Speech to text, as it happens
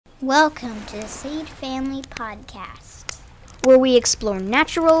Welcome to the Sage Family Podcast, where we explore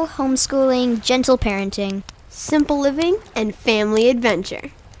natural homeschooling, gentle parenting, simple living, and family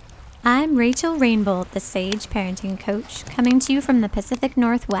adventure. I'm Rachel Rainbolt, the Sage Parenting Coach, coming to you from the Pacific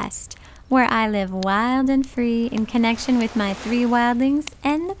Northwest, where I live wild and free in connection with my 3 wildlings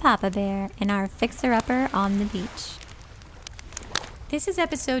and the Papa Bear in our fixer-upper on the beach. This is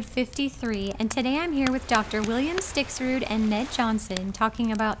episode 53, and today I'm here with Dr. William Stixrud and Ned Johnson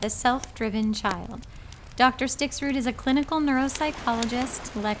talking about the self-driven child. Dr. Stixrud is a clinical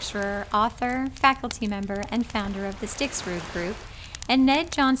neuropsychologist, lecturer, author, faculty member, and founder of the Stixrud Group, and Ned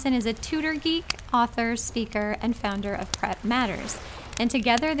Johnson is a tutor geek, author, speaker, and founder of Prep Matters, and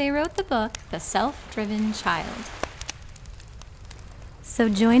together they wrote the book, The Self-Driven Child. So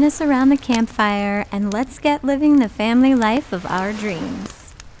join us around the campfire and let's get living the family life of our dreams.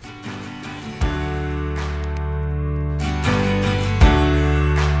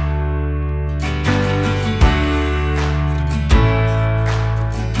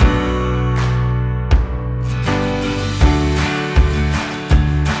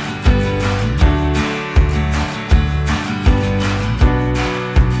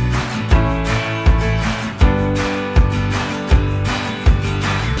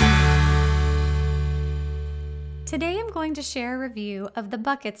 Today I'm going to share a review of the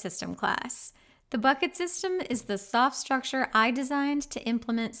bucket system class. The bucket system is the soft structure I designed to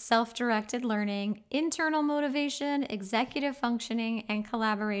implement self-directed learning, internal motivation, executive functioning, and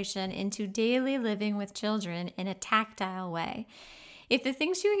collaboration into daily living with children in a tactile way. If the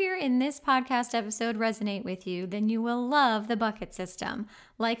things you hear in this podcast episode resonate with you, then you will love the bucket system,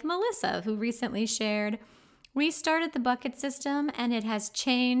 like Melissa, who recently shared, "We started the bucket system and it has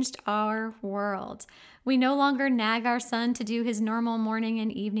changed our world. We no longer nag our son to do his normal morning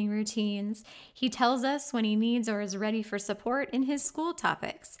and evening routines. He tells us when he needs or is ready for support in his school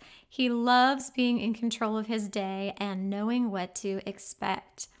topics. He loves being in control of his day and knowing what to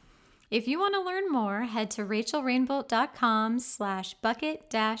expect." If you want to learn more, head to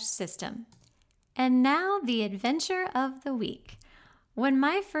rachelrainbolt.com/bucket-system. And now the adventure of the week. When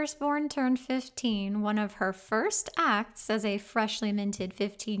my firstborn turned 15, one of her first acts as a freshly minted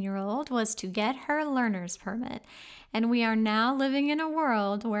 15-year-old was to get her learner's permit, and we are now living in a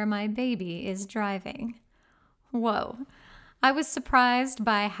world where my baby is driving. Whoa. I was surprised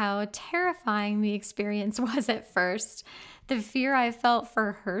by how terrifying the experience was at first, the fear I felt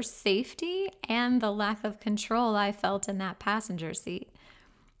for her safety and the lack of control I felt in that passenger seat.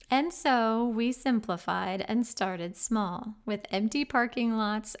 And so we simplified and started small, with empty parking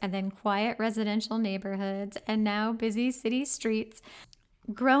lots and then quiet residential neighborhoods and now busy city streets,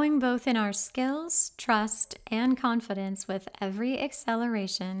 growing both in our skills, trust, and confidence with every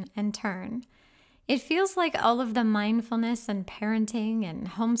acceleration and turn. It feels like all of the mindfulness and parenting and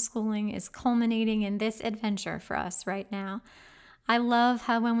homeschooling is culminating in this adventure for us right now. I love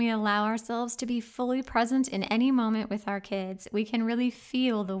how when we allow ourselves to be fully present in any moment with our kids, we can really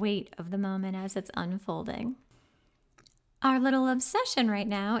feel the weight of the moment as it's unfolding. Our little obsession right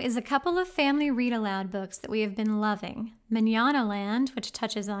now is a couple of family read-aloud books that we have been loving. Manana Land, which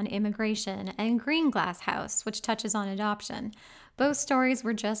touches on immigration, and Green Glass House, which touches on adoption. Both stories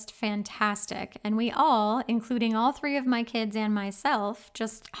were just fantastic, and we all, including all 3 of my kids and myself,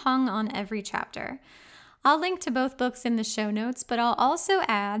 just hung on every chapter. I'll link to both books in the show notes, but I'll also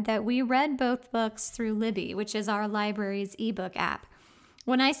add that we read both books through Libby, which is our library's ebook app.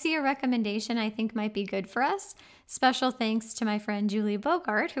 When I see a recommendation I think might be good for us, special thanks to my friend Julie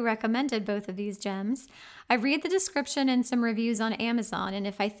Bogart, who recommended both of these gems. I read the description and some reviews on Amazon, and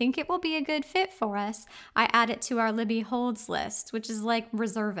if I think it will be a good fit for us, I add it to our Libby Holds list, which is like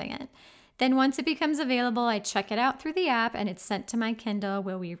reserving it. Then once it becomes available, I check it out through the app and it's sent to my Kindle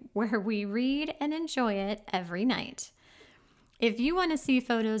where we read and enjoy it every night. If you want to see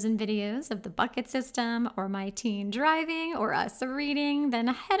photos and videos of the bucket system or my teen driving or us reading, then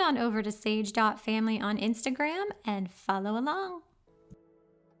head on over to sage.family on Instagram and follow along.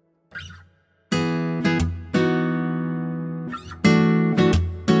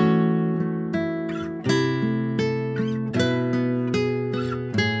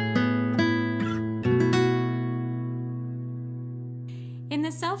 In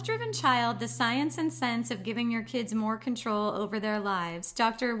The Self-Driven Child, the science and sense of giving your kids more control over their lives,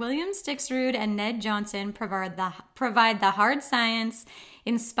 Dr. William Stixrud and Ned Johnson provide the hard science,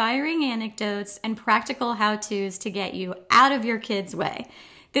 inspiring anecdotes, and practical how-tos to get you out of your kids' way.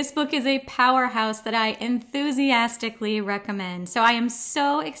 This book is a powerhouse that I enthusiastically recommend. So I am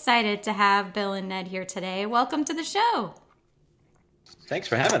so excited to have Bill and Ned here today. Welcome to the show. Thanks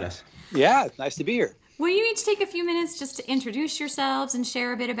for having us. Yeah, it's nice to be here. Will you each take a few minutes just to introduce yourselves and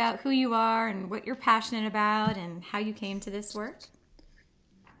share a bit about who you are and what you're passionate about and how you came to this work?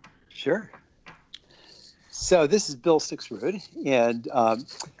 Sure. So this is Bill Stixrud, and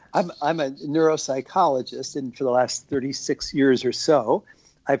I'm a neuropsychologist, and for the last 36 years or so,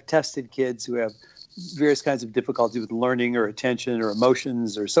 I've tested kids who have various kinds of difficulty with learning or attention or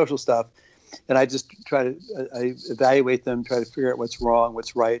emotions or social stuff, and I just I evaluate them, try to figure out what's wrong,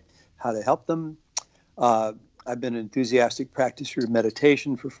 what's right, how to help them. I've been an enthusiastic practitioner of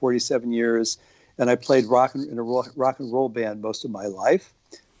meditation for 47 years, and I played in a rock and roll band most of my life.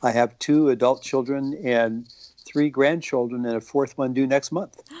 I have 2 adult children and 3 grandchildren, and a 4th one due next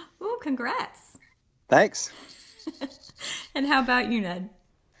month. Ooh, congrats. Thanks. And how about you, Ned?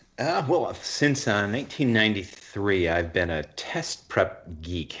 Well, since 1993, I've been a test prep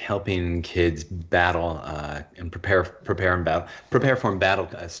geek, helping kids battle and prepare for and battle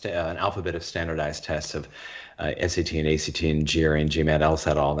an alphabet of standardized tests of SAT and ACT and GRE and GMAT,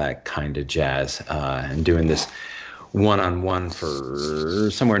 LSAT, all that kind of jazz, and doing this one-on-one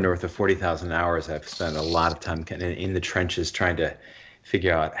for somewhere north of 40,000 hours. I've spent a lot of time in the trenches trying to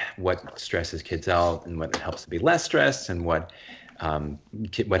figure out what stresses kids out and what helps to be less stressed and what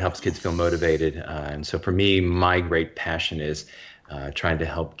helps kids feel motivated. And so for me, my great passion is trying to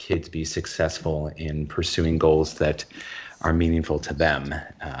help kids be successful in pursuing goals that are meaningful to them.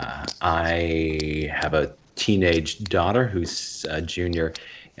 I have a teenage daughter who's a junior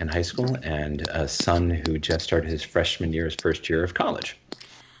in high school and a son who just started his freshman year, his first year of college.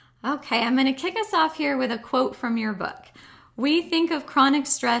 Okay, I'm going to kick us off here with a quote from your book. We think of chronic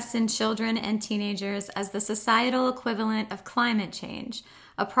stress in children and teenagers as the societal equivalent of climate change,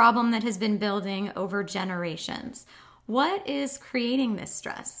 a problem that has been building over generations. What is creating this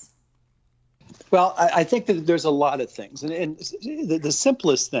stress? Well, I think that there's a lot of things. And the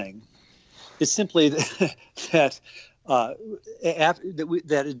simplest thing is simply that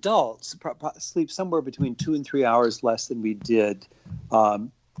adults sleep somewhere between 2 and 3 hours less than we did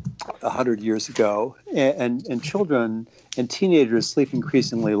 100 years ago, and children and teenagers sleep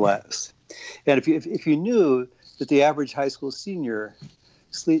increasingly less. And if you knew that the average high school senior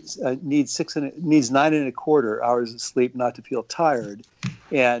needs 9.25 hours of sleep not to feel tired,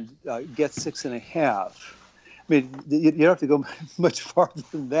 and gets 6.5. I mean, you don't have to go much farther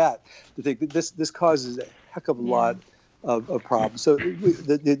than that to think that this causes a heck of a lot of problems. So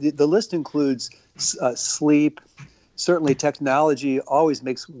the list includes sleep. Certainly technology always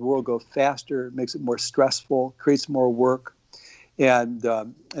makes the world go faster, makes it more stressful, creates more work. And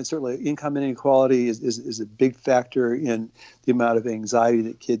certainly income inequality is a big factor in the amount of anxiety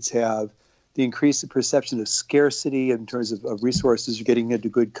that kids have. The increased perception of scarcity in terms of resources, getting into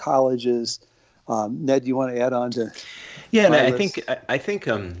good colleges. Ned, do you want to add on to? Yeah, and I think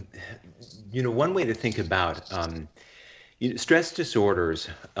one way to think about stress disorders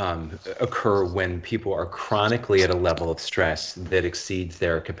occur when people are chronically at a level of stress that exceeds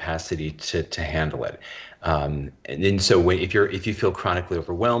their capacity to handle it. And so if you feel chronically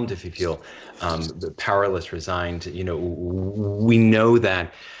overwhelmed, if you feel powerless, resigned, we know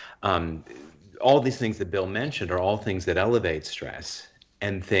that all these things that Bill mentioned are all things that elevate stress.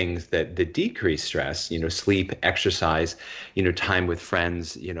 And things that decrease stress, sleep, exercise, time with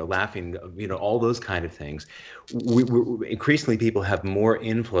friends, laughing, all those kind of things. Increasingly, people have more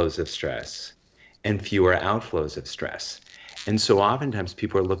inflows of stress and fewer outflows of stress. And so oftentimes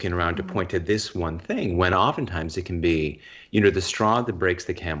people are looking around to point to this one thing, when oftentimes it can be, the straw that breaks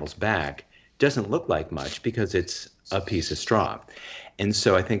the camel's back doesn't look like much because it's a piece of straw. And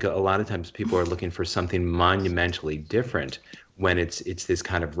so I think a lot of times people are looking for something monumentally different when it's this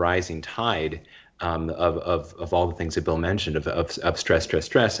kind of rising tide of all the things that Bill mentioned of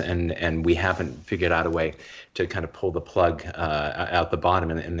stress, and we haven't figured out a way to kind of pull the plug out the bottom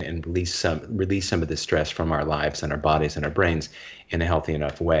and release some of the stress from our lives and our bodies and our brains in a healthy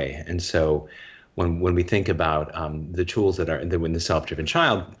enough way. And so when we think about the tools that are in the self-driven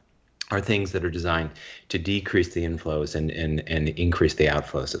child, are things that are designed to decrease the inflows and increase the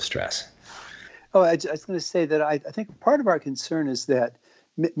outflows of stress. Oh, I was going to say that I think part of our concern is that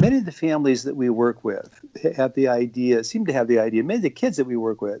many of the families that we work with seem to have the idea, many of the kids that we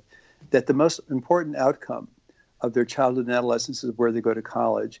work with, that the most important outcome of their childhood and adolescence is where they go to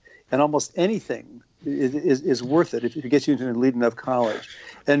college. And almost anything is worth it if it gets you into an elite enough college.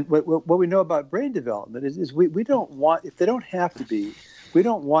 And what we know about brain development is we don't want, if they don't have to be, we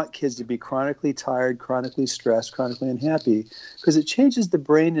don't want kids to be chronically tired, chronically stressed, chronically unhappy, because it changes the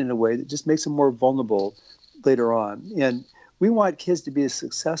brain in a way that just makes them more vulnerable later on. And we want kids to be as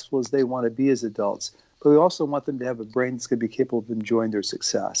successful as they want to be as adults, but we also want them to have a brain that's going to be capable of enjoying their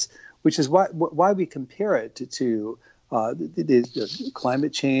success, which is why we compare it to the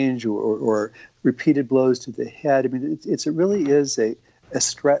climate change or repeated blows to the head. I mean, it really is a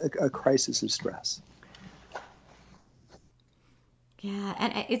crisis of stress. Yeah,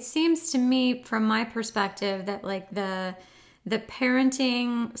 and it seems to me, from my perspective, that like the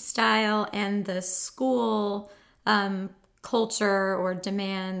parenting style and the school culture or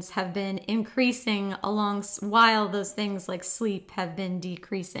demands have been increasing while those things like sleep have been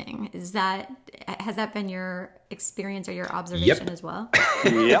decreasing. Has that been your experience or your observation as well?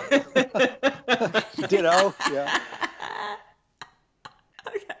 Yep. Ditto. Yeah.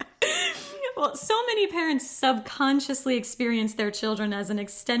 Well, so many parents subconsciously experience their children as an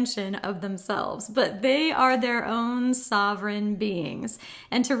extension of themselves, but they are their own sovereign beings.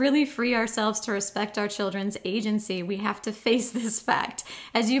 And to really free ourselves to respect our children's agency, we have to face this fact.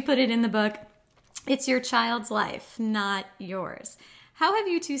 As you put it in the book, it's your child's life, not yours. How have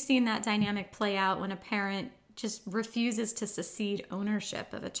you two seen that dynamic play out when a parent just refuses to cede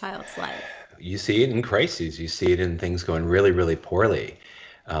ownership of a child's life? You see it in crises. You see it in things going really, really poorly.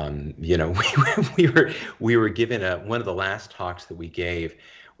 We were given one of the last talks that we gave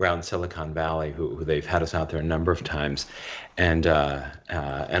around Silicon Valley, who they've had us out there a number of times, and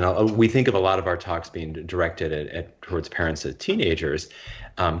we think of a lot of our talks being directed towards parents of teenagers,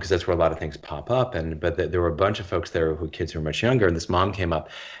 because that's where a lot of things pop up. But there were a bunch of folks there kids who were much younger, and this mom came up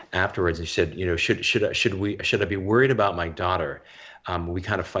afterwards and she said, should I be worried about my daughter? We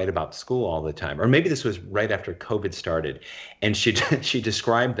kind of fight about school all the time. Or maybe this was right after COVID started. And she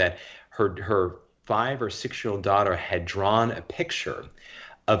described that her 5 or 6 year old daughter had drawn a picture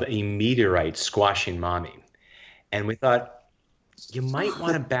of a meteorite squashing mommy. And we thought, you might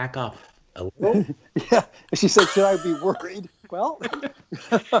want to back off a little. Yeah. She said, should I be worried? Well,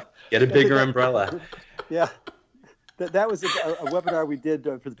 get a bigger umbrella. Yeah. That was a webinar we did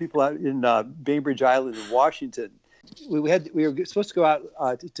for the people out in Bainbridge Island in Washington. We were supposed to go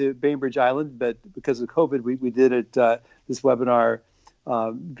out to Bainbridge Island, but because of COVID, we did it this webinar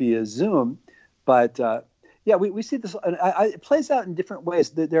via Zoom. But we see this. And it plays out in different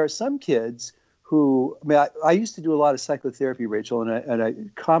ways. There are some kids who, I used to do a lot of psychotherapy, Rachel, and I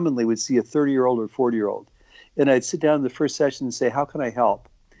commonly would see a 30-year-old or 40-year-old, and I'd sit down in the first session and say, "How can I help?"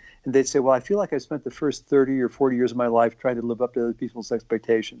 And they'd say, "Well, I feel like I spent the first 30 or 40 years of my life trying to live up to other people's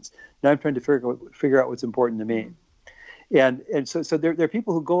expectations. Now I'm trying to figure out what's important to me." And so there are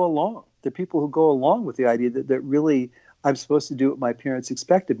people who go along. There are people who go along with the idea that really I'm supposed to do what my parents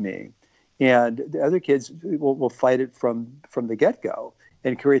expect of me. And the other kids will fight it from the get-go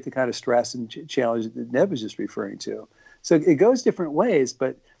and create the kind of stress and challenge that Ned was just referring to. So it goes different ways,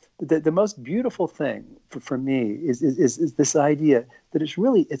 but the most beautiful thing for me is this idea that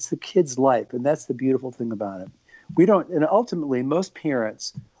it's the kid's life, and that's the beautiful thing about it. And ultimately, most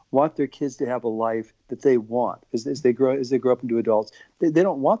parents want their kids to have a life that they want as they grow up into adults. They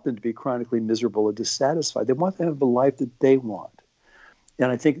don't want them to be chronically miserable or dissatisfied. They want them to have a life that they want.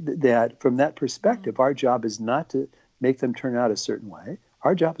 And I think that from that perspective, our job is not to make them turn out a certain way.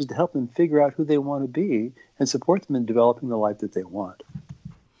 Our job is to help them figure out who they want to be and support them in developing the life that they want.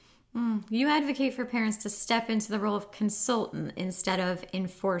 You advocate for parents to step into the role of consultant instead of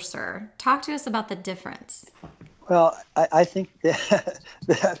enforcer. Talk to us about the difference. Well, I think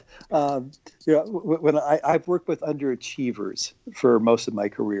that when I've worked with underachievers for most of my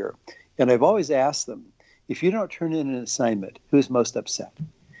career, and I've always asked them, if you don't turn in an assignment, who's most upset?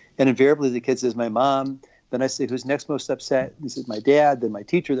 And invariably the kid says, my mom. Then I say, who's next most upset? He says, my dad, then my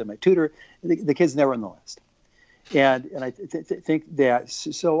teacher, then my tutor. The kid's never on the list. And I think that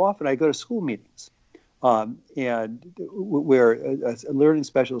so often I go to school meetings and where a learning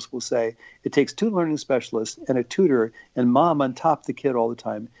specialist will say it takes 2 learning specialists and a tutor and mom on top of the kid all the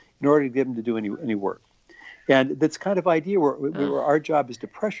time in order to get him to do any work. And that's kind of idea where our job is to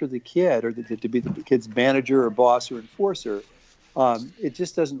pressure the kid or to be the kid's manager or boss or enforcer. It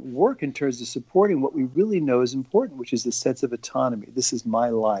just doesn't work in terms of supporting what we really know is important, which is the sense of autonomy. This is my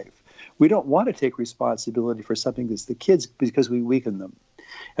life. We don't want to take responsibility for something that's the kids because we weaken them.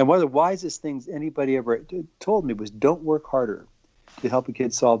 And one of the wisest things anybody ever told me was don't work harder to help a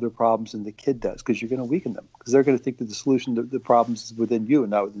kid solve their problems than the kid does, because you're going to weaken them, because they're going to think that the solution to the problems is within you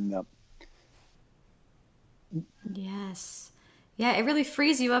and not within them. Yes. Yeah, it really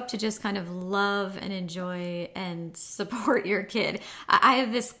frees you up to just kind of love and enjoy and support your kid. I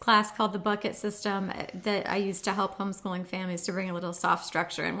have this class called the bucket system that I use to help homeschooling families to bring a little soft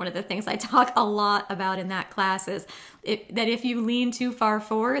structure. And one of the things I talk a lot about in that class is that if you lean too far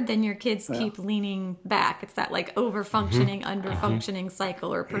forward, then your kids keep leaning back. It's that like over-functioning, under-functioning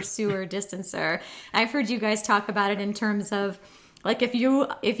cycle, or pursuer, distancer. I've heard you guys talk about it in terms of, like, if you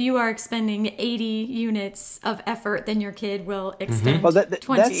are expending 80 units of effort, then your kid will extend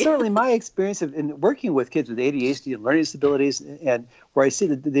 20. That's certainly my experience in working with kids with ADHD and learning disabilities, and where I see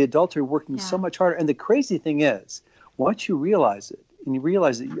that the adults are working so much harder. And the crazy thing is, once you realize it, and you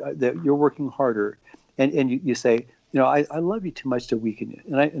realize that you're working harder, and you say, I love you too much to weaken you.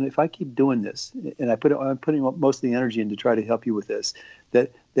 And if I keep doing this, and I'm putting most of the energy in to try to help you with this, that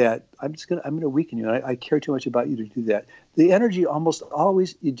I'm going to weaken you. And I care too much about you to do that. The energy almost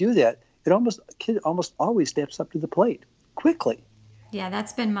always, you do that, kid almost always steps up to the plate quickly. Yeah,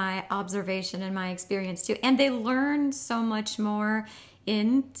 that's been my observation and my experience too. And they learn so much more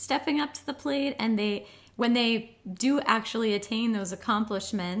in stepping up to the plate, and when they do actually attain those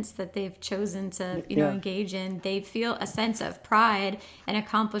accomplishments that they've chosen to, engage in, they feel a sense of pride and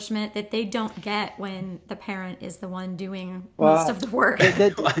accomplishment that they don't get when the parent is the one doing most of the work.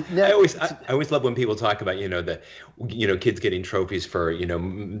 I always love when people talk about, kids getting trophies for,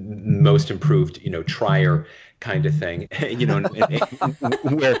 most improved, trier kind of thing,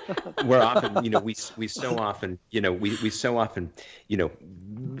 where often, we so often,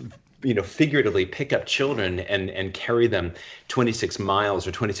 figuratively pick up children and carry them 26 miles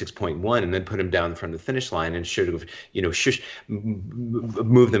or 26.1 and then put them down in front of the finish line and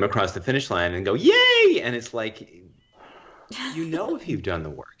move them across the finish line and go, yay! And it's like, if you've done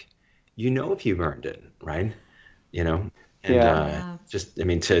the work, if you've earned it, right? Whether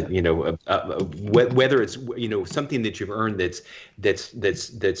it's, something that you've earned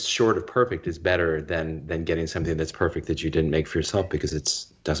that's short of perfect is better than getting something that's perfect that you didn't make for yourself because it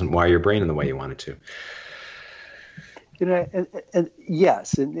doesn't wire your brain in the way you want it to.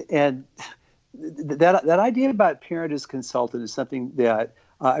 Yes, and that idea about parent as consultant is something that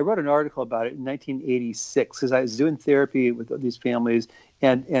I wrote an article about it in 1986 because I was doing therapy with these families,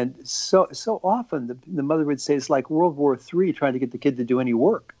 and so often the mother would say it's like World War III trying to get the kid to do any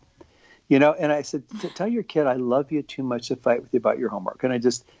work, And I said, tell your kid I love you too much to fight with you about your homework, and I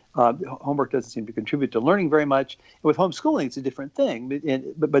just homework doesn't seem to contribute to learning very much. And with homeschooling, it's a different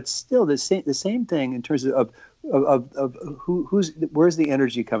thing, but still the same thing in terms of where's the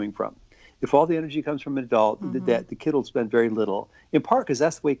energy coming from. If all the energy comes from an adult, that the kid will spend very little, in part because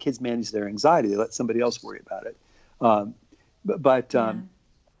that's the way kids manage their anxiety. They let somebody else worry about it.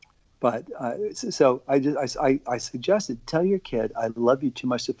 So I suggested, tell your kid, I love you too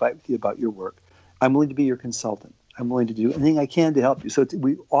much to fight with you about your work. I'm willing to be your consultant. I'm willing to do anything I can to help you. So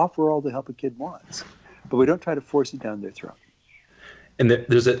we offer all the help a kid wants, but we don't try to force it down their throat. And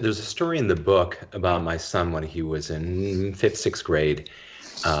there's a story in the book about my son when he was in 5th, 6th grade.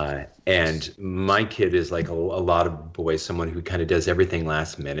 And my kid is like a lot of boys, someone who kind of does everything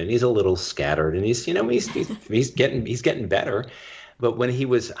last minute. He's a little scattered, and he's getting better. But when he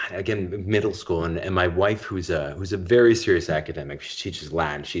was, again, middle school, and my wife, who's a very serious academic, she teaches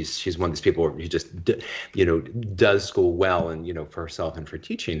Latin. She's one of these people who just, does school well and, for herself and for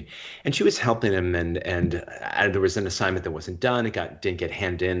teaching. And she was helping him, and there was an assignment that wasn't done. It didn't get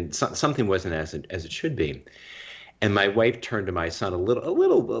handed in. Something wasn't as it should be. And my wife turned to my son a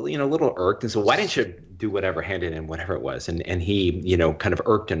little irked and said, "Why didn't you do whatever, hand it in, whatever it was?" And he, kind of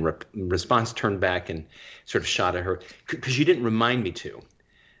irked and response turned back and sort of shot at her, "Because you didn't remind me to."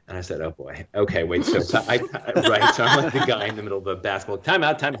 And I said, "Oh boy, okay, wait." So I'm like the guy in the middle of a basketball. Time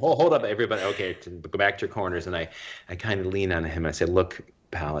out, hold up, everybody. Okay, go back to your corners. And I kind of lean on him. I said, "Look,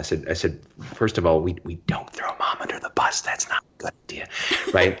 pal," I said, first of all, we don't throw mom under the bus. That's not a good idea,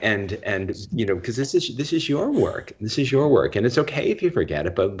 right? And because this is your work. This is your work, and it's okay if you forget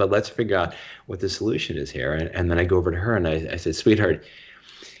it. But let's figure out what the solution is here. And then I go over to her and I said, "Sweetheart,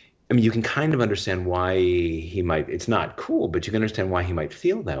 I mean, you can kind of understand why he might, it's not cool, but you can understand why he might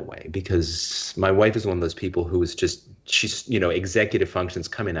feel that way, because my wife is one of those people who is just, she's, executive functions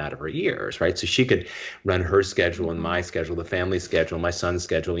coming out of her ears, right? So she could run her schedule and my schedule, the family schedule, my son's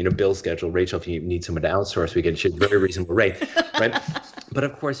schedule, Bill's schedule, Rachel, if you need someone to outsource, she's very reasonable rate, right? But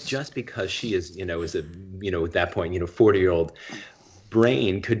of course, just because she is, is a, at that point, 40-year-old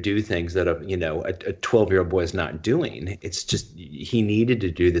brain could do things that a 12-year-old boy is not doing. It's just he needed to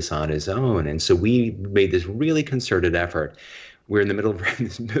do this on his own. And so we made this really concerted effort we're in the middle of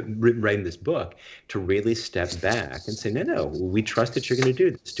writing this book, to really step back and say, no, we trust that you're going to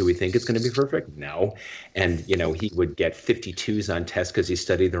do this. Do we think it's going to be perfect? No. And, he would get 52s on tests because he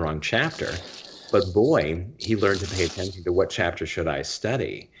studied the wrong chapter. But boy, he learned to pay attention to what chapter should I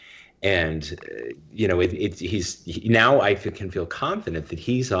study. And, now I can feel confident that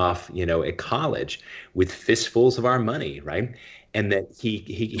he's off, at college with fistfuls of our money, right? And that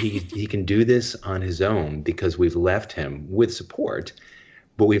he can do this on his own because we've left him with support,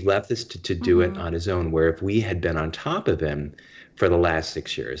 but we've left this to do it on his own. Where if we had been on top of him for the last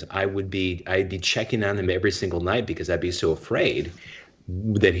 6 years, I'd be checking on him every single night because I'd be so afraid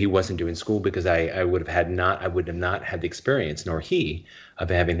that he wasn't doing school, because I would have not had the experience, nor he, of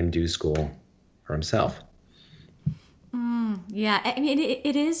having him do school for himself. Yeah, I mean,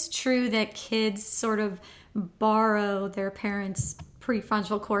 it is true that kids sort of borrow their parents'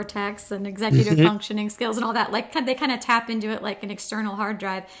 prefrontal cortex and executive functioning skills and all that. Like, they kind of tap into it like an external hard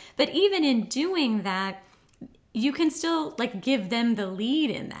drive. But even in doing that, you can still give them the lead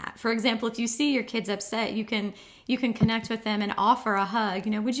in that. For example, if you see your kids upset, you can connect with them and offer a hug.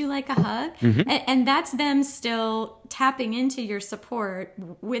 Would you like a hug? And that's them still tapping into your support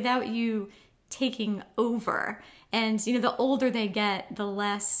without you taking over. And, the older they get, the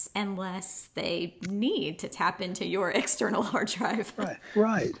less and less they need to tap into your external hard drive.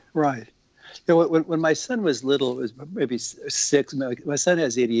 Right. When my son was little, it was maybe 6. My son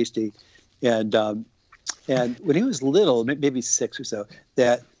has ADHD, and when he was little, maybe 6 or so,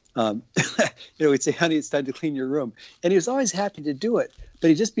 that we'd say, "Honey, it's time to clean your room," and he was always happy to do it. But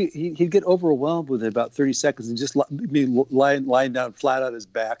he'd get overwhelmed within about 30 seconds and just be lying down flat on his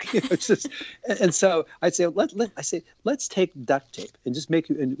back. And so I'd say, let's take duct tape and just make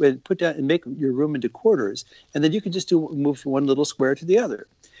you and put down and make your room into quarters, and then you can just move from one little square to the other.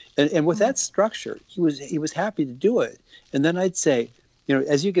 And with that structure, he was happy to do it. And then I'd say,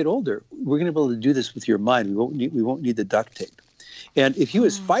 as you get older, we're going to be able to do this with your mind. We won't need the duct tape. And if he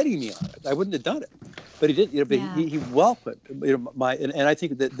was fighting me on it, I wouldn't have done it. But he did. But he welcomed and I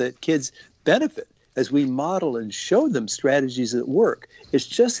think that kids benefit as we model and show them strategies that work. It's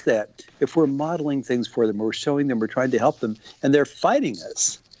just that if we're modeling things for them, we're showing them, we're trying to help them, and they're fighting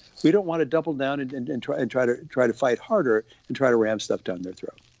us, we don't want to double down and try to fight harder and try to ram stuff down their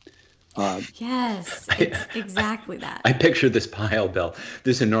throat. Yes, it's exactly that. I picture this pile, Bill,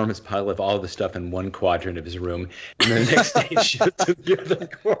 this enormous pile of all the stuff in one quadrant of his room, and then the next day he shifts to the other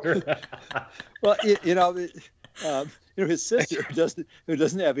corner. Well, his sister who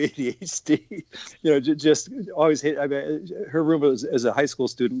doesn't have ADHD, just always hate. I mean, her room as a high school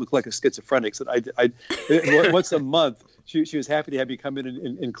student looked like a schizophrenic. So I once a month she was happy to have me come in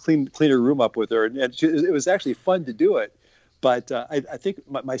and clean her room up with her, and it was actually fun to do it. But I think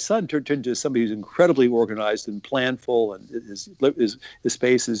my son turned into somebody who's incredibly organized and planful, and his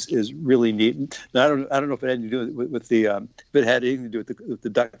space is really neat. And I don't know if it had anything to do with the if it had anything to do with the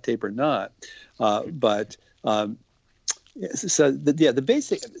duct tape or not. The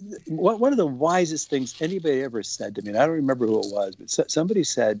basic one of the wisest things anybody ever said to me, and I don't remember who it was, but somebody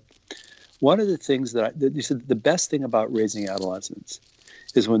said one of the things you said the best thing about raising adolescents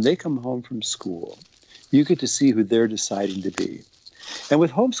is when they come home from school, you get to see who they're deciding to be. And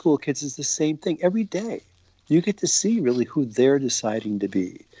with homeschool kids, it's the same thing. Every day, you get to see really who they're deciding to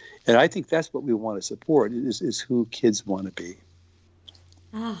be. And I think that's what we want to support, is who kids want to be.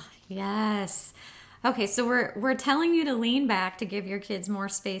 Oh, yes. Okay, so we're telling you to lean back, to give your kids more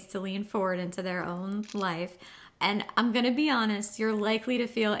space to lean forward into their own life. And I'm going to be honest, you're likely to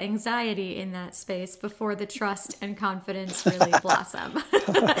feel anxiety in that space before the trust and confidence really blossom.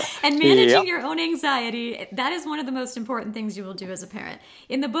 And managing your own anxiety, that is one of the most important things you will do as a parent.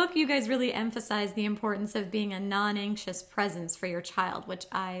 In the book, you guys really emphasize the importance of being a non-anxious presence for your child, which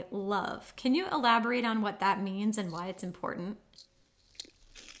I love. Can you elaborate on what that means and why it's important?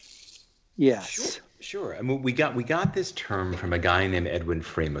 Yes. Sure. I mean, we got this term from a guy named Edwin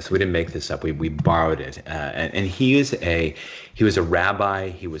Freeman. So we didn't make this up. We borrowed it. And he was a rabbi.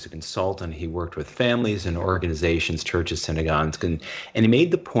 He was a consultant. He worked with families and organizations, churches, synagogues, and he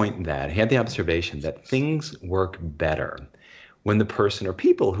made the point that he had the observation that things work better when the person or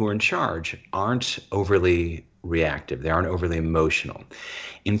people who are in charge aren't overly reactive. They aren't overly emotional.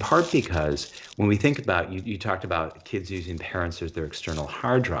 In part because when we think about, you talked about kids using parents as their external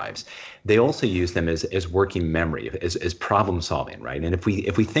hard drives. They also use them as working memory, as problem solving, right? And if we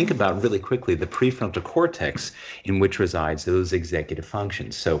think about really quickly the prefrontal cortex in which resides those executive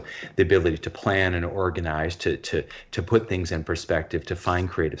functions, so the ability to plan and organize, to put things in perspective, to find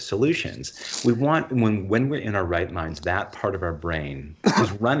creative solutions, we want, when we're in our right minds, that part of our brain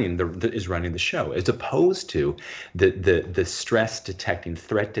is running the show, as opposed to to the stress detecting,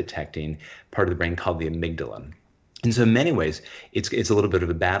 threat detecting part of the brain called the amygdala. And so in many ways, it's a little bit of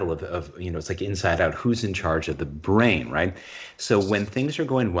a battle of it's like inside out, who's in charge of the brain, right? So when things are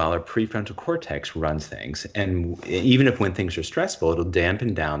going well, our prefrontal cortex runs things. And even if when things are stressful, it'll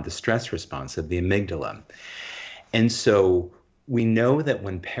dampen down the stress response of the amygdala. And so we know that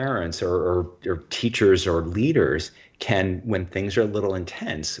when parents or teachers or leaders can, when things are a little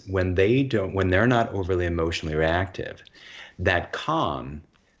intense, when they're not overly emotionally reactive, that calm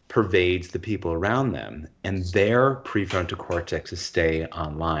pervades the people around them, and their prefrontal cortexes stay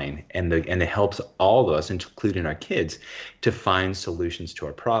online, and it helps all of us, including our kids, to find solutions to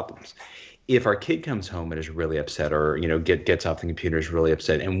our problems. If our kid comes home and is really upset, or gets off the computer, is really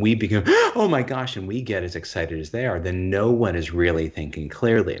upset, and we become, oh my gosh, and we get as excited as they are, then no one is really thinking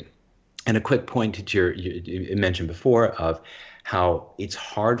clearly. And a quick point that you mentioned before of how it's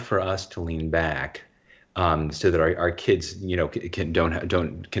hard for us to lean back, so that our kids,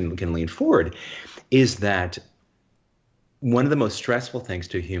 can lean forward, is that one of the most stressful things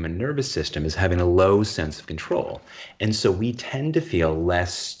to a human nervous system is having a low sense of control. And so we tend to feel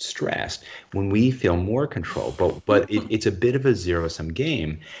less stressed when we feel more control. But it's a bit of a zero-sum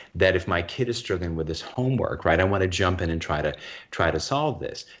game that if my kid is struggling with this homework, right, I want to jump in and try to solve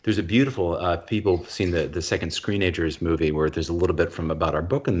this. There's a beautiful, people have seen the second Screenagers movie where there's a little bit about our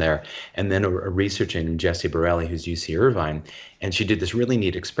book in there, and then a researcher named Jessie Borelli, who's UC Irvine, and she did this really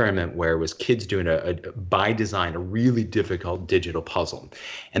neat experiment where it was kids doing by design, a really difficult digital puzzle.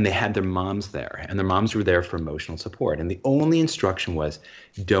 And they had their moms there, and their moms were there for emotional support. And the only instruction was,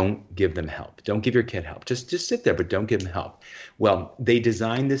 don't give them help. Don't give your kid help. Just sit there, but don't give them help. Well, they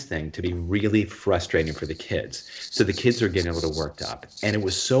designed this thing to be really frustrating for the kids. So the kids are getting a little worked up. And it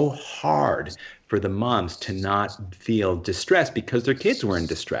was so hard for the moms to not feel distressed because their kids were in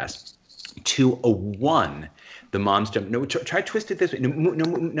distress. To a one, the moms jumped, no, try twist it this way.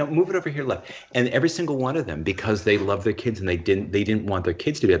 No, move it over here left. And every single one of them, because they love their kids and they didn't want their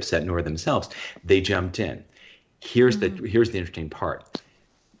kids to be upset, nor themselves, they jumped in. Here's the interesting part.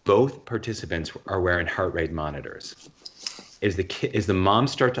 Both participants are wearing heart rate monitors. As the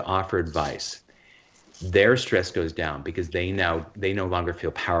moms start to offer advice, their stress goes down because they no longer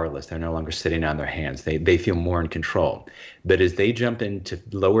feel powerless. They're no longer sitting on their hands. They feel more in control. But as they jump in to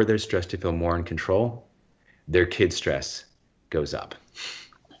lower their stress to feel more in control, their kid's stress goes up.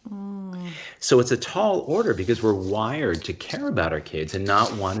 So it's a tall order because we're wired to care about our kids and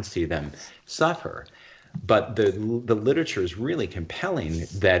not want to see them suffer. But the literature is really compelling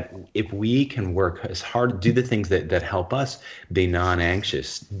that if we can work as hard, do the things that help us be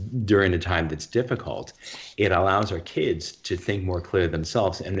non-anxious during a time that's difficult, it allows our kids to think more clearly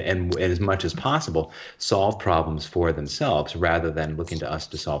themselves and as much as possible solve problems for themselves rather than looking to us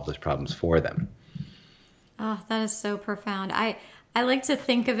to solve those problems for them. Oh, that is so profound. I like to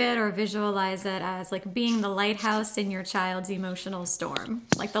think of it or visualize it as like being the lighthouse in your child's emotional storm.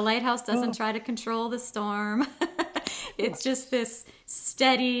 Like the lighthouse doesn't try to control the storm. It's just this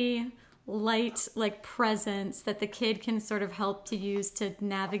steady light, like presence that the kid can sort of help to use to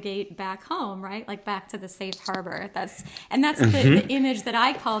navigate back home, right? Like back to the safe harbor. That's the image that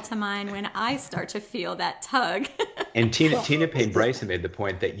I call to mind when I start to feel that tug. And Tina Payne Bryson made the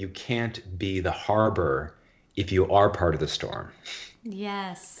point that you can't be the harbor if you are part of the storm.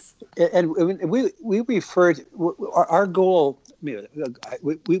 Yes. And we refer to our goal.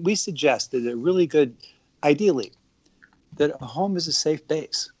 We suggest that a really good, ideally, that a home is a safe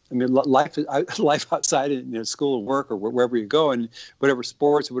base. I mean, life outside in school and work or wherever you go and whatever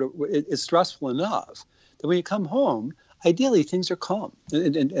sports, it's stressful enough that when you come home, ideally things are calm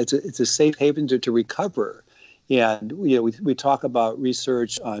and it's a safe haven to recover. And we talk about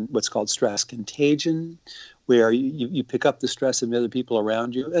research on what's called stress contagion, where you pick up the stress of the other people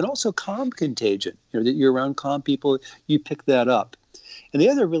around you, and also calm contagion. That you're around calm people, you pick that up. And the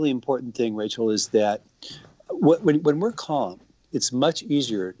other really important thing, Rachel, is that when we're calm, it's much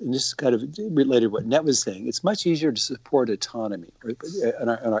easier, and this is kind of related to what Ned was saying, it's much easier to support autonomy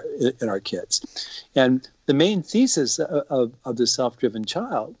in our kids. And the main thesis of the self-driven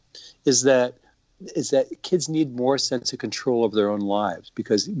child is that kids need more sense of control of their own lives,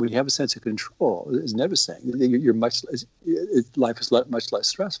 because when you have a sense of control, as Ned was saying, life is much less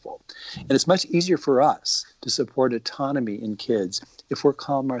stressful. And it's much easier for us to support autonomy in kids if we're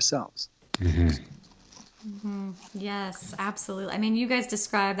calm ourselves. Mm-hmm. Yes, absolutely. I mean, you guys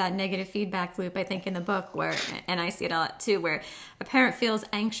describe that negative feedback loop, I think, in the book where, and I see it a lot too, where a parent feels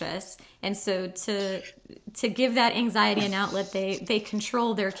anxious. And so to give that anxiety an outlet, they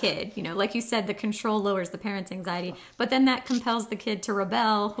control their kid. You know, like you said, the control lowers the parent's anxiety, but then that compels the kid to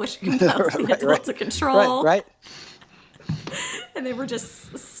rebel, which compels the adult to control. Right. And they were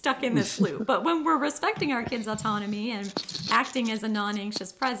just stuck in this loop. But when we're respecting our kids' autonomy and acting as a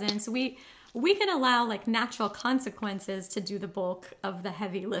non-anxious presence, we can allow like natural consequences to do the bulk of the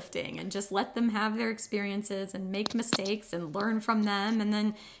heavy lifting and just let them have their experiences and make mistakes and learn from them, and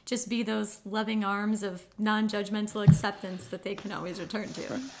then just be those loving arms of non-judgmental acceptance that they can always return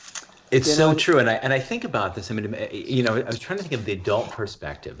to. It's so true, and I think about this. I mean, you know, I was trying to think of the adult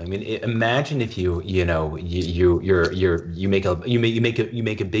perspective. I mean, imagine if you make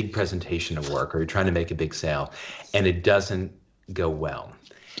a big presentation of work, or you're trying to make a big sale, and it doesn't go well.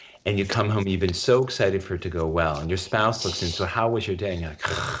 And you come home, you've been so excited for it to go well, and your spouse looks in, so how was your day? And you're like,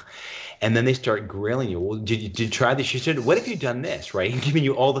 ugh. And then they start grilling you. Well, did you try this? You should. What have you done this? Right? And giving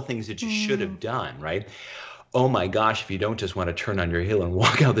you all the things that you should have done. Right? Oh my gosh! If you don't just want to turn on your heel and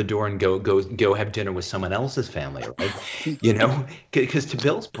walk out the door and go have dinner with someone else's family, right? You know, because to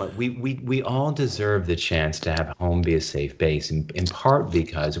Bill's point, we all deserve the chance to have home be a safe base, in part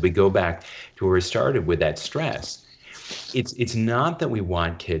because we go back to where we started with that stress. It's not that we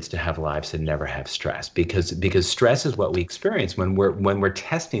want kids to have lives that never have stress, because stress is what we experience when we're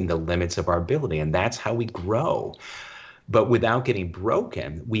testing the limits of our ability, and that's how we grow. But without getting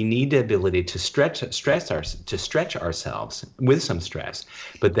broken, we need the ability to stretch ourselves with some stress,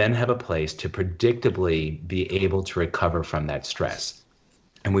 but then have a place to predictably be able to recover from that stress.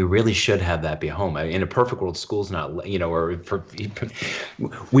 And we really should have that be home. In a perfect world, school's not, you know,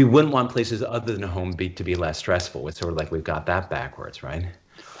 we wouldn't want places other than home to be less stressful. It's sort of like we've got that backwards, right?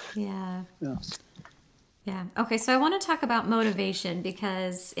 Yeah. Okay, so I want to talk about motivation,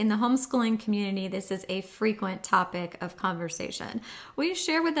 because in the homeschooling community, this is a frequent topic of conversation. Will you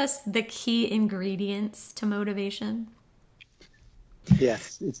share with us the key ingredients to motivation?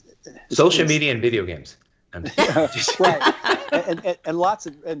 Yes. Social media and video games. Right. And lots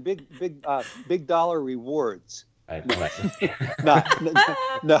of big dollar rewards. Right.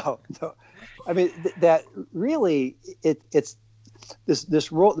 No. I mean, that really it's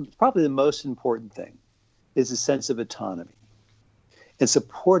this role. Probably the most important thing is a sense of autonomy, and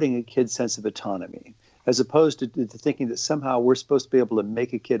supporting a kid's sense of autonomy, as opposed to thinking that somehow we're supposed to be able to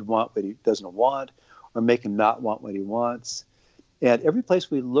make a kid want what he doesn't want, or make him not want what he wants. And every place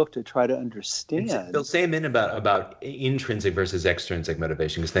we look to try to understand. Bill, say a minute about intrinsic versus extrinsic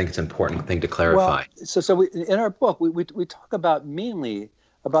motivation, because I think it's an important thing to clarify. Well, so in our book, we talk about mainly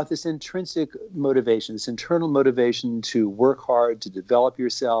about this intrinsic motivation, this internal motivation to work hard, to develop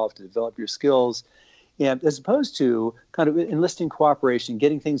yourself, to develop your skills, and as opposed to kind of enlisting cooperation,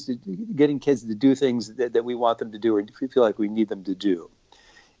 getting kids to do things that we want them to do, or feel like we need them to do.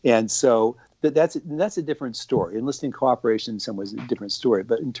 And so that's a different story. Enlisting cooperation in some ways is a different story.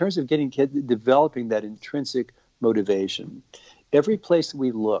 But in terms of getting kids, developing that intrinsic motivation, every place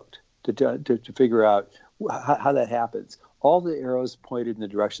we looked to figure out how that happens, all the arrows pointed in the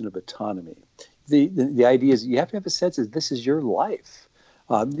direction of autonomy. The idea is you have to have a sense that this is your life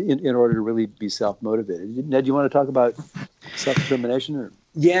in order to really be self-motivated. Ned, do you want to talk about self-determination? Or?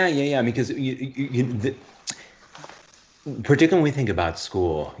 Yeah. Because particularly when we think about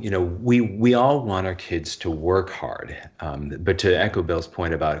school, you know, we all want our kids to work hard. But to echo Bill's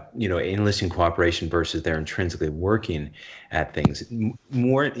point about, you know, enlisting cooperation versus they're intrinsically working at things,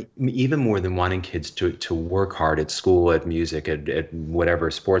 even more than wanting kids to work hard at school, at music, at whatever,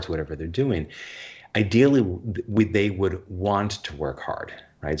 sports, whatever they're doing, ideally they would want to work hard,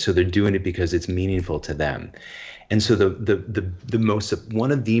 right? So they're doing it because it's meaningful to them. And so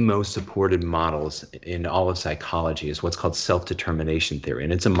one of the most supported models in all of psychology is what's called self-determination theory.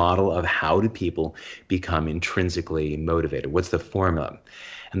 And it's a model of how do people become intrinsically motivated. What's the formula?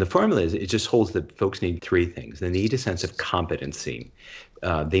 And the formula is, it just holds that folks need three things. They need a sense of competency.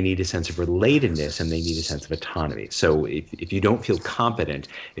 They need a sense of relatedness, and they need a sense of autonomy. So if you don't feel competent,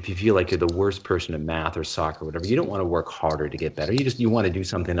 if you feel like you're the worst person in math or soccer or whatever, you don't want to work harder to get better. You want to do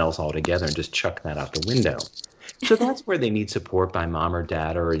something else altogether and just chuck that out the window. So that's where they need support by mom or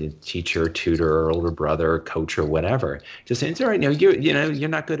dad or a teacher, tutor, or older brother, or coach, or whatever. Just saying, it's all right. You're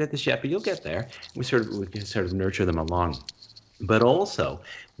not good at this yet, but you'll get there. We sort of nurture them along. But also,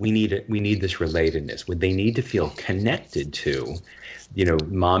 we need this relatedness. They need to feel connected to,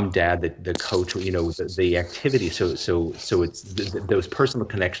 mom, dad, the coach, the activity. So it's those personal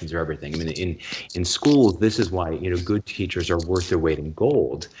connections are everything. I mean, in schools, this is why, good teachers are worth their weight in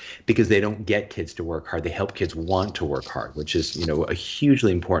gold, because they don't get kids to work hard. They help kids want to work hard, which is, a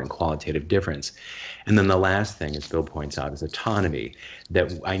hugely important qualitative difference. And then the last thing, as Bill points out, is autonomy,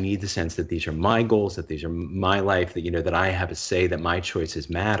 that I need the sense that these are my goals, that these are my life, that, that I have a say, that my choices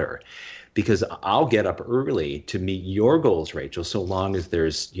matter. Because I'll get up early to meet your goals, Rachel, so long as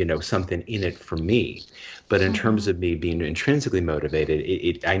there's, something in it for me. But in terms of me being intrinsically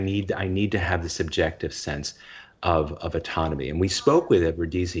motivated, I need to have the subjective sense of autonomy. And we spoke with Edward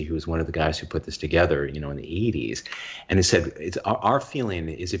Deasy, who was one of the guys who put this together, in the 80s. And he said, our feeling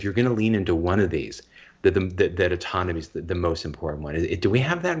is if you're going to lean into one of these, that autonomy is the most important one. Do we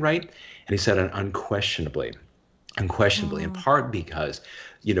have that right? And he said, unquestionably, in part because,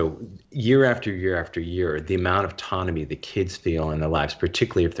 year after year after year, the amount of autonomy the kids feel in their lives,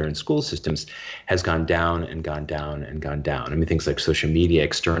 particularly if they're in school systems, has gone down and gone down and gone down. I mean, things like social media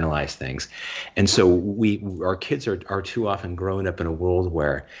externalize things. And so our kids are too often growing up in a world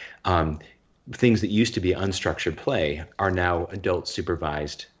where things that used to be unstructured play are now adult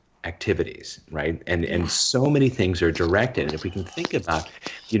supervised activities, right? And so many things are directed. And if we can think about,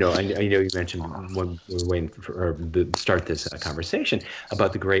 I know you mentioned when we were waiting to start this conversation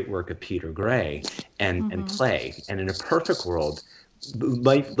about the great work of Peter Gray and play. And in a perfect world,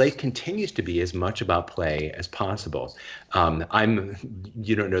 life continues to be as much about play as possible.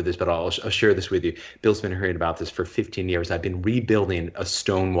 You don't know this, but I'll share this with you. Bill's been hearing about this for 15 years. I've been rebuilding a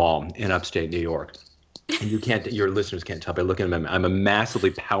stone wall in upstate New York. And your listeners can't tell by looking at me. I'm a massively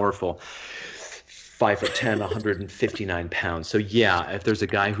powerful 5'10", 159 pounds. So yeah, if there's a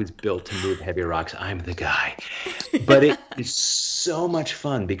guy who's built to move heavy rocks, I'm the guy. But it is so much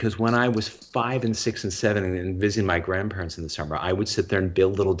fun because when I was 5 and 6 and 7 and visiting my grandparents in the summer, I would sit there and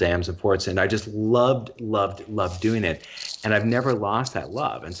build little dams and forts, and I just loved doing it. And I've never lost that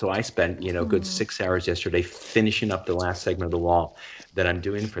love. And so I spent, good 6 hours yesterday finishing up the last segment of the wall that I'm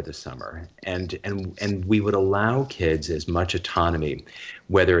doing for the summer. And we would allow kids as much autonomy,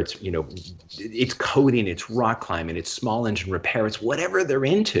 whether it's, it's coding, it's rock climbing, it's small engine repair, it's whatever they're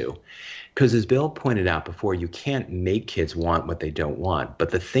into. Because as Bill pointed out before, you can't make kids want what they don't want. But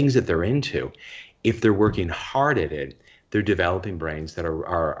the things that they're into, if they're working hard at it, they're developing brains that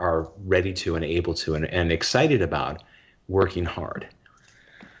are ready to and able to and excited about working hard.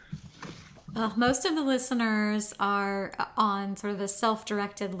 Most of the listeners are on sort of the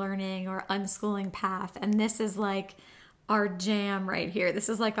self-directed learning or unschooling path, and this is like our jam right here. This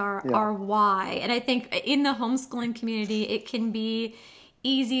is like our why. And I think in the homeschooling community, it can be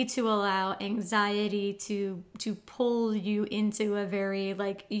easy to allow anxiety to pull you into a very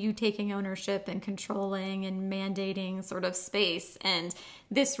like you taking ownership and controlling and mandating sort of space. And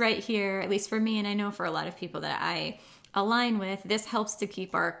this right here, at least for me, and I know for a lot of people that I align with, this helps to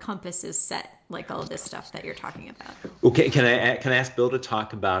keep our compasses set, like all of this stuff that you're talking about. Okay, can I ask Bill to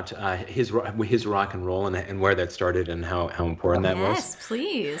talk about his rock and roll and where that started and how important that was? Yes,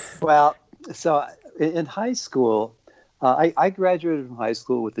 please. Well, so in high school, I graduated from high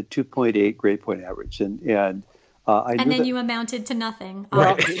school with a 2.8 grade point average, and I knew then you amounted to nothing.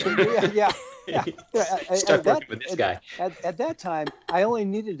 Well, yeah. Stuck working with this guy. At that time, I only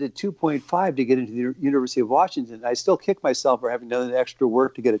needed a 2.5 to get into the University of Washington. I still kick myself for having done the extra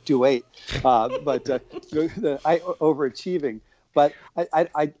work to get a 2.8, but I overachieving. But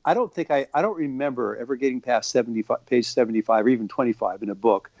I don't remember ever getting past page 75 or even 25 in a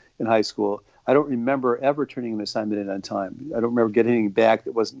book in high school. I don't remember ever turning an assignment in on time. I don't remember getting anything back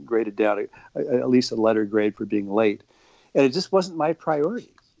that wasn't graded down, at least a letter grade for being late. And it just wasn't my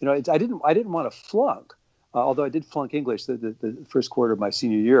priority. I didn't want to flunk, although I did flunk English the first quarter of my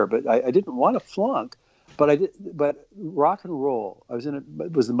senior year. But I didn't want to flunk. But rock and roll, was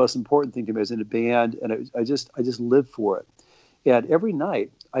the most important thing to me. I was in a band, and I just lived for it. And every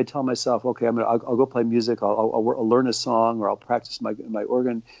night I tell myself, okay, I'll go play music. I'll learn a song, or I'll practice my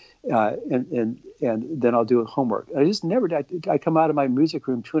organ, and then I'll do homework. And I just never did. I come out of my music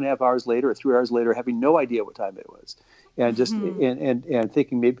room 2.5 hours later or 3 hours later, having no idea what time it was, and just and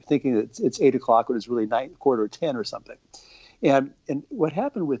thinking that it's 8 o'clock when it's really 9:45 or something. And what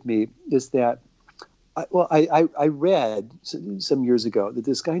happened with me is that I read some years ago that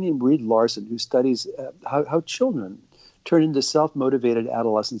this guy named Reed Larson, who studies how children turn into self-motivated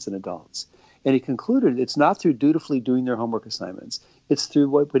adolescents and adults. And he concluded it's not through dutifully doing their homework assignments. It's through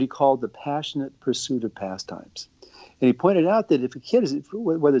what he called the passionate pursuit of pastimes. And he pointed out that if a kid is,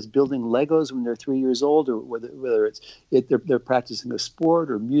 whether it's building Legos when they're 3 years old, or whether they're practicing a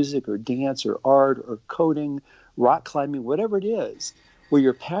sport or music or dance or art or coding, rock climbing, whatever it is, where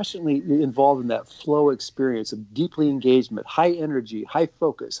you're passionately involved in that flow experience of deeply engagement, high energy, high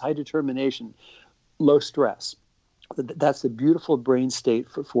focus, high determination, low stress. That's a beautiful brain state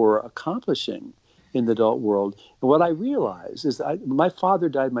for accomplishing in the adult world. And what I realized is that my father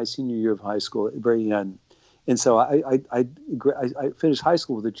died my senior year of high school at the very end. And so I finished high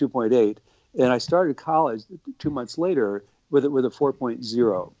school with a 2.8, and I started college 2 months later with a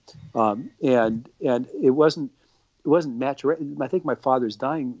 4.0. And it wasn't maturation. I think my father's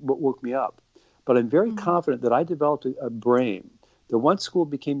dying woke me up. But I'm very confident that I developed a brain that once school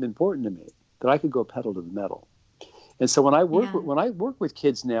became important to me, that I could go pedal to the metal. And so when I work with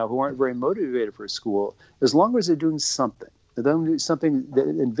kids now who aren't very motivated for school, as long as they're doing something,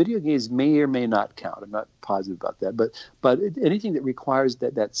 and video games may or may not count. I'm not positive about that, but anything that requires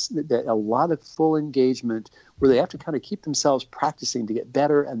that a lot of full engagement, where they have to kind of keep themselves practicing to get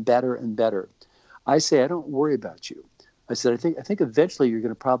better and better and better. I say, I don't worry about you. I said, I think eventually you're going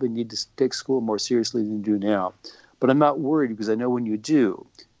to probably need to take school more seriously than you do now, but I'm not worried, because I know when you do,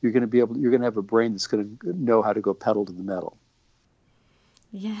 you're going to have a brain that's going to know how to go pedal to the metal.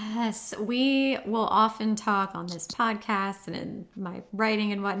 Yes, we will often talk on this podcast and in my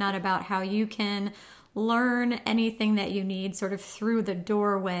writing and whatnot about how you can learn anything that you need sort of through the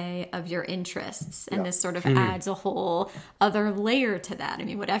doorway of your interests. And this sort of adds a whole other layer to that. I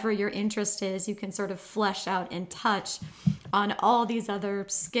mean, whatever your interest is, you can sort of flesh out and touch on all these other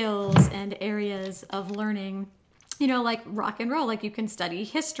skills and areas of learning. You know, like rock and roll, like you can study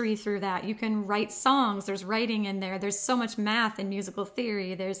history through that. You can write songs. There's writing in there. There's so much math and musical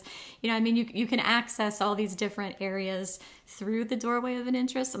theory. There's, you can access all these different areas through the doorway of an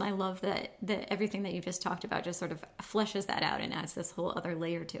interest. And I love that everything that you just talked about just sort of fleshes that out and adds this whole other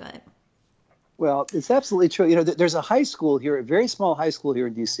layer to it. Well, it's absolutely true. There's a high school here, a very small high school here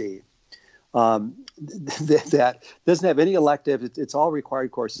in D.C. That doesn't have any elective. It's all required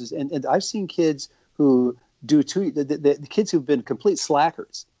courses. And I've seen kids who do the kids who've been complete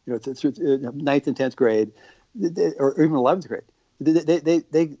slackers, through 9th and 10th grade, or even 11th grade.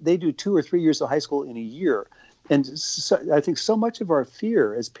 They do 2 or 3 years of high school in a year. And so, I think so much of our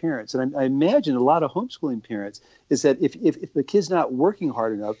fear as parents, and I imagine a lot of homeschooling parents, is that if the kid's not working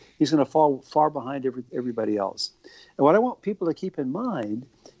hard enough, he's going to fall far behind everybody else. And what I want people to keep in mind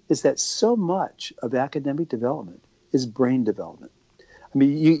is that so much of academic development is brain development. I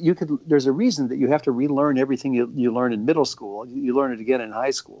mean, there's a reason that you have to relearn everything you learn in middle school. You learn it again in high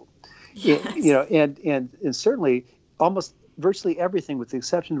school. Yes. And certainly almost virtually everything, with the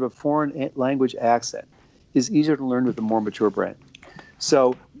exception of a foreign language accent, is easier to learn with a more mature brain.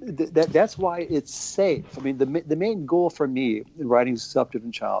 So that's why it's safe. I mean, the main goal for me in writing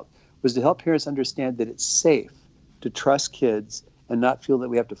Self-Driven Child was to help parents understand that it's safe to trust kids and not feel that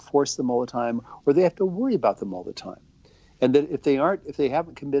we have to force them all the time, or they have to worry about them all the time. And that if they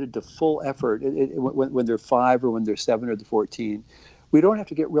haven't committed to full effort when they're 5 or when they're 7 or they're 14, we don't have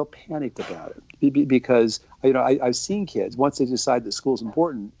to get real panicked about it, because I've seen kids, once they decide that school's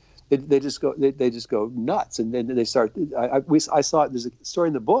important, they just go nuts, and then they start. I saw it. There's a story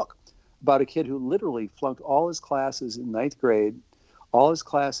in the book about a kid who literally flunked all his classes in 9th grade, all his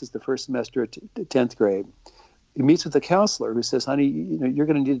classes the first semester at 10th grade. He meets with the counselor who says, honey, you're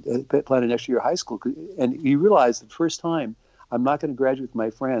going to need to plan an extra year of high school. And he realized the first time, I'm not going to graduate with my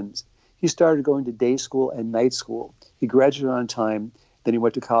friends. He started going to day school and night school. He graduated on time. Then he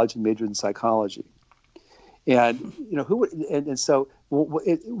went to college and majored in psychology. And, so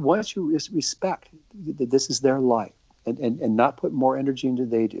once you respect that this is their life and not put more energy into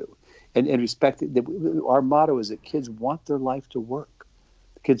they do, and respect that our motto is that kids want their life to work.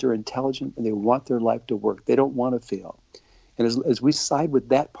 Kids are intelligent and they want their life to work. They don't want to fail. And as we side with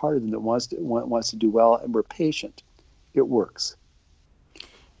that part of them that wants to do well, and we're patient, it works.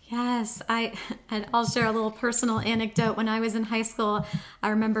 Yes, I'll share a little personal anecdote. When I was in high school, I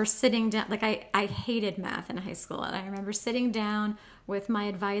remember sitting down, I hated math in high school. And I remember sitting down with my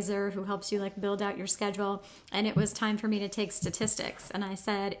advisor who helps you build out your schedule. And it was time for me to take statistics. And I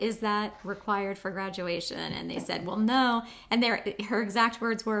said, is that required for graduation? And they said, well, no. And her exact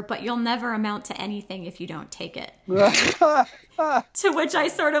words were, but you'll never amount to anything if you don't take it. To which I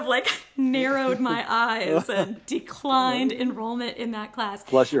sort of narrowed my eyes and declined enrollment in that class.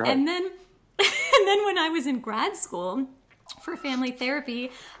 Bless your heart. And then when I was in grad school, for family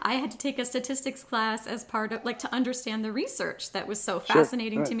therapy, I had to take a statistics class as part of, like, to understand the research that was so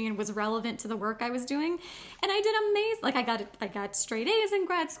fascinating to me and was relevant to the work I was doing. And I did amazing. Like, I got straight A's in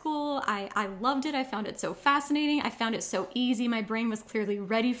grad school. I loved it. I found it so fascinating. I found it so easy. My brain was clearly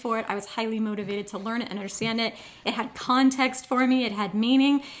ready for it. I was highly motivated to learn it and understand it. It had context for me. It had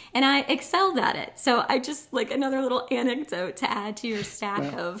meaning, and I excelled at it. So I just, like, another little anecdote to add to your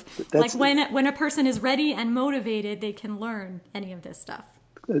stack of, like, when a person is ready and motivated, they can learn any of this stuff.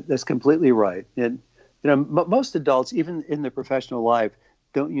 That's completely right. And most adults, even in their professional life,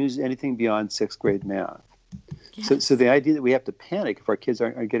 don't use anything beyond 6th grade math. Yes. So the idea that we have to panic if our kids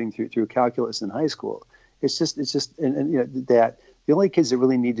aren't getting through calculus in high school, it's just and that the only kids that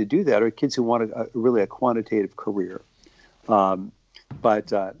really need to do that are kids who want really a quantitative career. And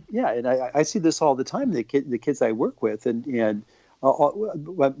I see this all the time. The kids I work with, and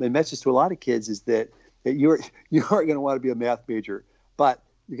my message to a lot of kids is that you aren't going to want to be a math major, but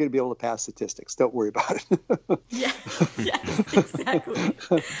you're going to be able to pass statistics. Don't worry about it. Yes, exactly.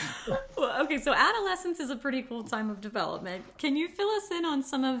 Well, okay, so adolescence is a pretty cool time of development. Can you fill us in on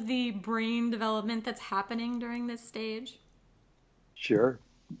some of the brain development that's happening during this stage? Sure.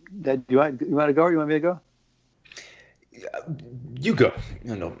 Do you want to go, or you want me to go? You go.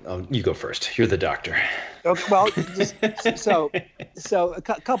 No, you go first. You're the doctor. Okay, well, so a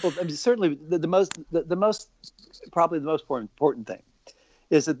couple. I mean, certainly the most important thing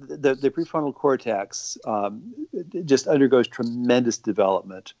is that the prefrontal cortex just undergoes tremendous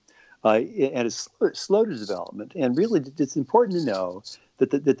development, and is slow to development. And really, it's important to know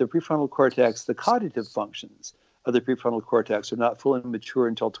that the prefrontal cortex, the cognitive functions of the prefrontal cortex, are not fully mature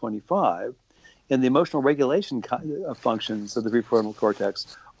until 25. And the emotional regulation functions of the prefrontal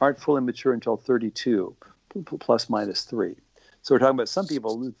cortex aren't fully mature until 32, plus minus 3. So we're talking about some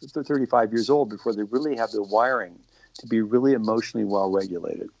people 35 years old before they really have the wiring to be really emotionally well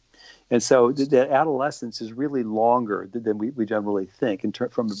regulated. And so the adolescence is really longer than we generally think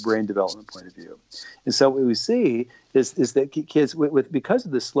from a brain development point of view. And so what we see is that kids, because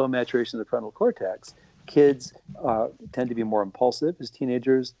of the slow maturation of the frontal cortex, kids tend to be more impulsive as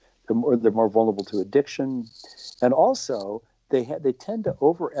teenagers. They're more vulnerable to addiction, and also they tend to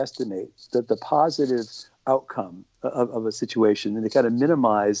overestimate the positive outcome of a situation, and they kind of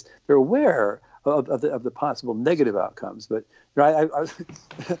minimize. They're aware of the possible negative outcomes, but I was,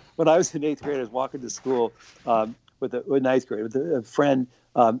 when I was in 8th grade, I was walking to school with 9th grade with a friend,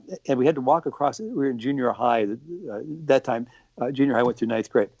 and we had to walk across. We were in junior high that time. Junior high went through 9th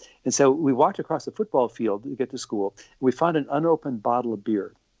grade, and so we walked across the football field to get to school. And we found an unopened bottle of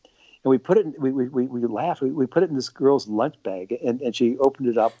beer. And we put it in, we laughed. We put it in this girl's lunch bag, and she opened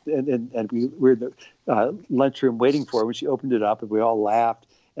it up, and we were in the lunchroom waiting for her when she opened it up, and we all laughed.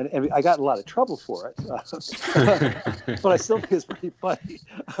 And I got in a lot of trouble for it, but I still think it's pretty funny.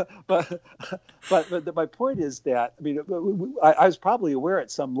 But my point is that, I mean, I was probably aware at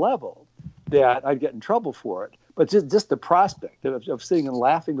some level that I'd get in trouble for it, but just the prospect of sitting and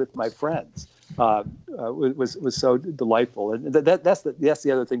laughing with my friends was so delightful. And that's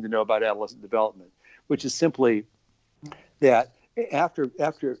the other thing to know about adolescent development, which is simply that after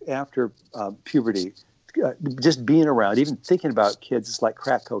puberty, just being around, even thinking about kids, is like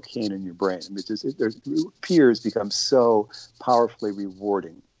crack cocaine in your brain. I mean, peers become so powerfully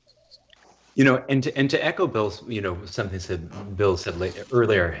rewarding. And to echo Bill's, something Bill said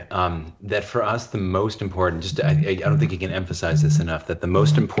earlier, that for us the most important, I don't think you can emphasize this enough, that the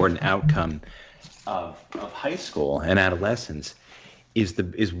most important outcome of high school and adolescence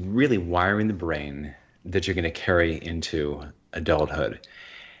is really wiring the brain that you're going to carry into adulthood.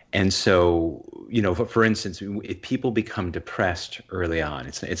 And so, for instance, if people become depressed early on,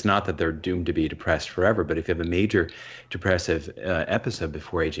 it's not that they're doomed to be depressed forever, but if you have a major depressive episode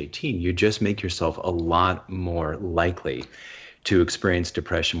before age 18, you just make yourself a lot more likely to experience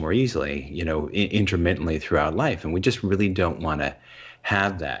depression more easily, intermittently throughout life. And we just really don't want to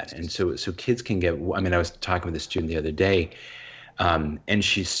have that. And so kids can get, I was talking with a student the other day, and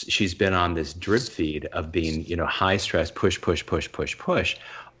she's been on this drip feed of being, high stress, push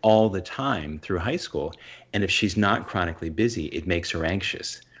all the time through high school. And if she's not chronically busy, it makes her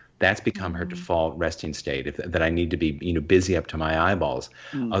anxious. That's become her default resting state, that I need to be, busy up to my eyeballs.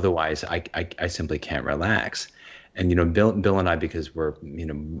 Otherwise, I simply can't relax. And, Bill and I, because we're,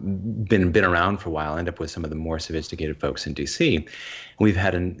 been around for a while, end up with some of the more sophisticated folks in DC. And we've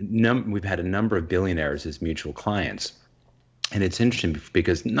had a number of billionaires as mutual clients. And it's interesting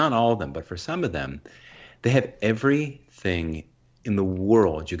because not all of them, but for some of them, they have everything in the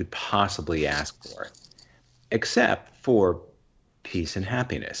world you could possibly ask for, except for peace and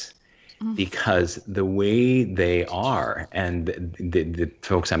happiness. because the way they are, and the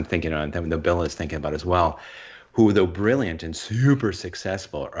folks I'm thinking on, the Bill is thinking about as well, who, though brilliant and super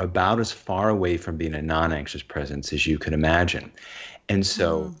successful, are about as far away from being a non-anxious presence as you can imagine. And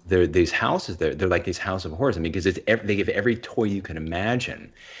so these houses, they're like these house of horrors. I mean, because they give every toy you can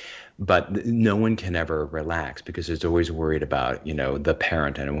imagine, but no one can ever relax because there's always worried about, the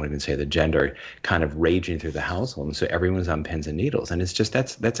parent, and I won't even say the gender, kind of raging through the household. And so everyone's on pins and needles. And it's just,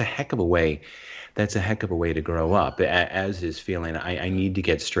 that's a heck of a way. That's a heck of a way to grow up, as is feeling, I need to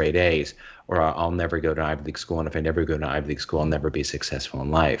get straight A's or I'll never go to Ivy League school. And if I never go to Ivy League school, I'll never be successful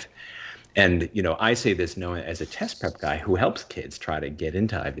in life. And, I say this knowing as a test prep guy who helps kids try to get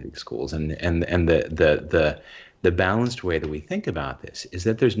into Ivy League schools, and the balanced way that we think about this is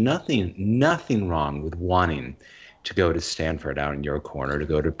that there's nothing wrong with wanting to go to Stanford out in your corner, to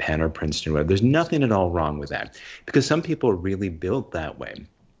go to Penn or Princeton, whatever. There's nothing at all wrong with that, because some people are really built that way.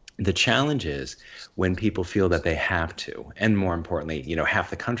 The challenge is when people feel that they have to, and more importantly, half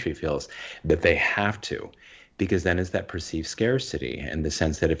the country feels that they have to, because then it's that perceived scarcity, and the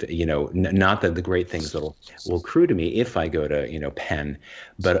sense that if, not that the great things will accrue to me if I go to, Penn,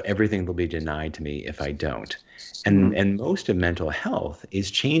 but everything will be denied to me if I don't. And most of mental health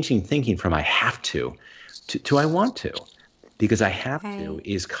is changing thinking from I have to I want to, because I have to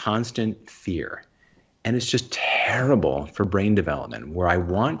is constant fear. And it's just terrible for brain development, where I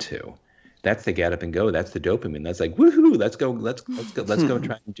want to. That's the get up and go. That's the dopamine. That's like, woohoo, let's go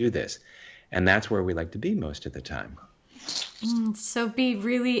try and do this. And that's where we like to be most of the time. So be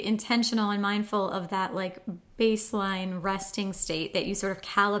really intentional and mindful of that baseline resting state that you sort of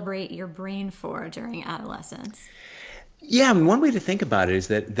calibrate your brain for during adolescence. Yeah, and one way to think about it is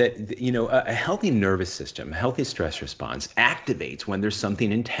that a healthy nervous system, a healthy stress response activates when there's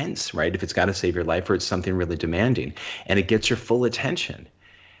something intense, right? If it's got to save your life or it's something really demanding, and it gets your full attention.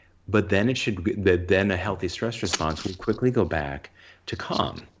 But then a healthy stress response will quickly go back to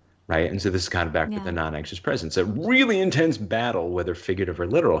calm, right? And so this is kind of back to the non-anxious presence, a really intense battle, whether figurative or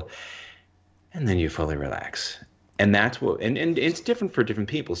literal, and then you fully relax. And that's what, and it's different for different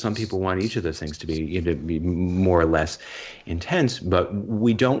people. Some people want each of those things to be more or less intense, but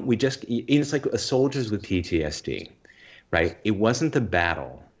it's like soldiers with PTSD, right? It wasn't the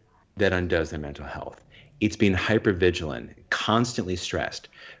battle that undoes their mental health. It's being hypervigilant, constantly stressed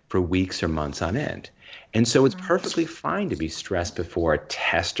for weeks or months on end. And so it's perfectly fine to be stressed before a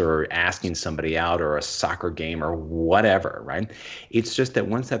test or asking somebody out or a soccer game or whatever, right? It's just that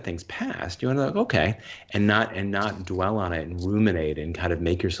once that thing's passed, you want to like, okay, and not dwell on it and ruminate and kind of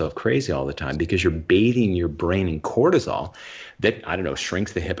make yourself crazy all the time, because you're bathing your brain in cortisol that,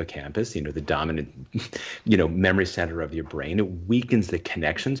 shrinks the hippocampus, the dominant, memory center of your brain. It weakens the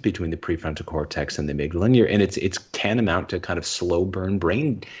connections between the prefrontal cortex and the amygdala, and it's tantamount to kind of slow burn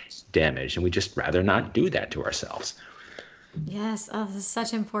brain damage, and we just rather not do that to ourselves. Yes, this is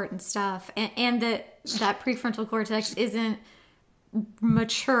such important stuff, and that prefrontal cortex isn't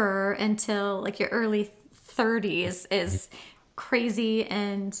mature until your early 30s is crazy.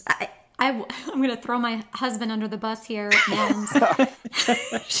 And I'm going to throw my husband under the bus here. And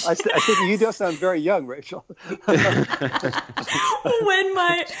I think you do sound very young, Rachel. When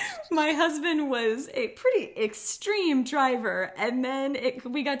my husband was a pretty extreme driver, and then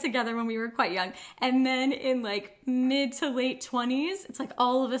we got together when we were quite young, and then in mid to late 20s, it's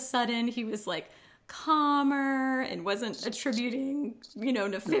all of a sudden he was calmer and wasn't attributing,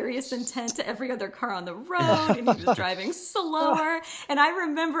 nefarious intent to every other car on the road, and he was driving slower. And I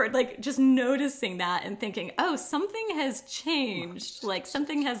remember just noticing that and thinking, oh, something has changed.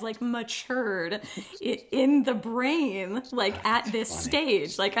 Something has matured in the brain, at this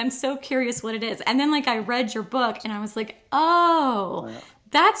stage. I'm so curious what it is. And then I read your book and I was like, oh,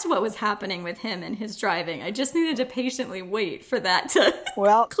 that's what was happening with him and his driving. I just needed to patiently wait for that to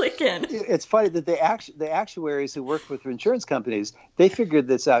click in. It's funny that the actuaries who work with insurance companies, they figured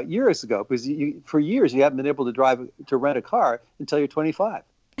this out years ago, because for years you haven't been able to rent a car until you're 25.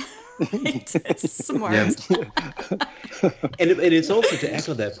 It's smart. And it's also, to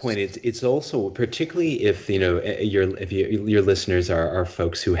echo that point, it's also, particularly if your listeners are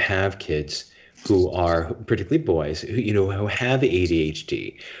folks who have kids, who are particularly boys who have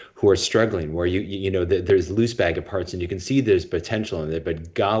ADHD, who are struggling, where there's loose bag of parts and you can see there's potential in there,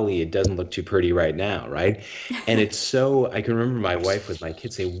 but golly, it doesn't look too pretty right now, right? And it's so, I can remember my wife with my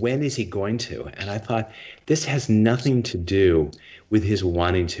kids saying, when is he going to? And I thought, this has nothing to do with his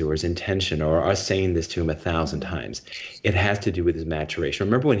wanting to or his intention or us saying this to him 1,000 times. It has to do with his maturation.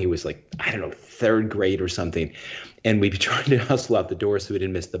 Remember when he was third grade or something, and we'd be trying to hustle out the door so we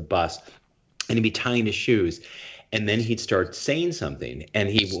didn't miss the bus, and he'd be tying his shoes. And then he'd start saying something, and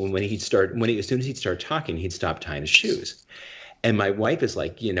as soon as he'd start talking, he'd stop tying his shoes. And my wife is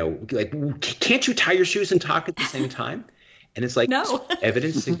like, can't you tie your shoes and talk at the same time? And it's like, no.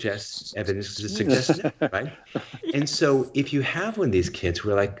 evidence suggests that, right? Yes. And so if you have one of these kids,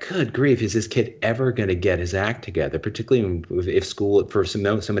 we're like, good grief, is this kid ever going to get his act together? Particularly if school, for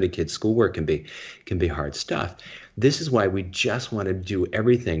so many kids, schoolwork can be hard stuff. This is why we just want to do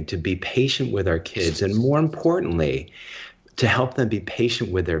everything to be patient with our kids, and more importantly, to help them be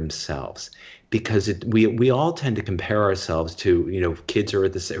patient with themselves. Because we all tend to compare ourselves to, kids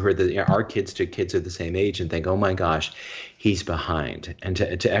our kids to kids of the same age and think, oh my gosh, he's behind. And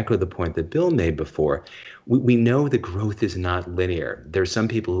to echo the point that Bill made before, we know the growth is not linear. There's some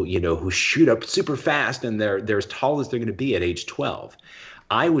people who shoot up super fast and they're as tall as they're going to be at age 12.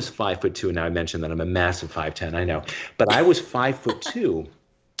 I was 5'2", and now I mentioned that I'm a massive 5'10", I know, but I was 5'2"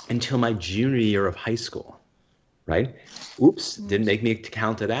 until my junior year of high school. Right? Oops, didn't make me a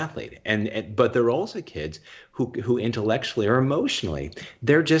talented athlete. But there are also kids who intellectually or emotionally,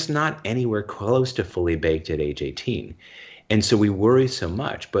 they're just not anywhere close to fully baked at age 18. And so we worry so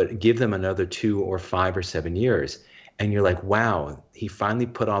much, but give them another 2 or 5 or 7 years. And you're like, wow, he finally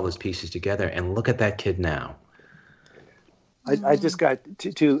put all those pieces together, and look at that kid now. I just got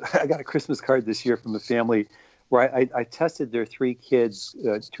I got a Christmas card this year from a family where I tested their 3 kids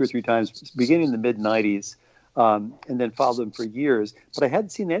 2 or 3 times, beginning in the mid-90s. And then followed them for years. But I hadn't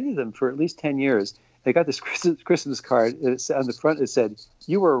seen any of them for at least 10 years. I got this Christmas card, and on the front it said,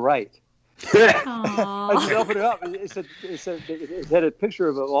 "You were right." I just opened it up. It had a picture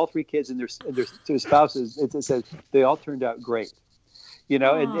of all 3 kids and their spouses. It said they all turned out great.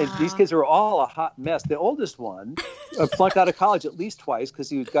 And these kids were all a hot mess. The oldest one flunked out of college at least twice because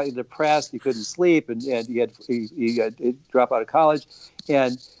he got depressed, he couldn't sleep, and he had drop out of college.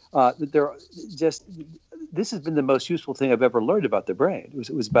 And this has been the most useful thing I've ever learned about the brain.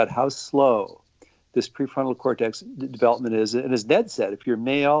 It was about how slow this prefrontal cortex development is. And as Ned said, if you're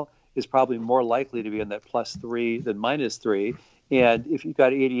male, is probably more likely to be on that +3 than -3. And if you've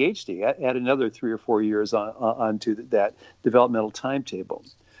got ADHD, add another 3 or 4 years onto that developmental timetable.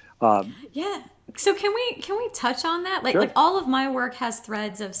 Yeah. So can we touch on that? Sure. Like all of my work has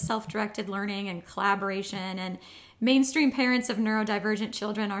threads of self-directed learning and collaboration, and mainstream parents of neurodivergent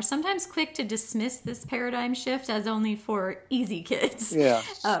children are sometimes quick to dismiss this paradigm shift as only for easy kids. Yeah.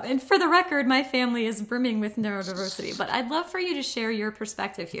 And for the record, my family is brimming with neurodiversity, but I'd love for you to share your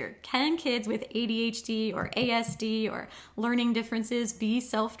perspective here. Can kids with ADHD or ASD or learning differences be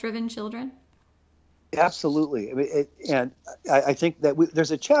self-driven children? Absolutely. I mean, I think that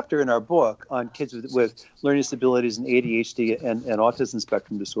there's a chapter in our book on kids with learning disabilities and ADHD and autism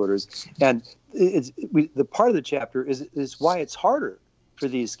spectrum disorders. And the part of the chapter is why it's harder for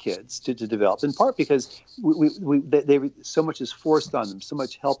these kids to develop, in part because they so much is forced on them, so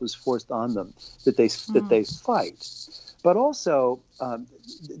much help is forced on them that they fight. But also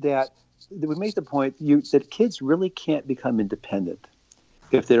that we make the point that kids really can't become independent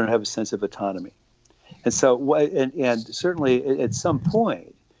if they don't have a sense of autonomy. And so, and certainly at some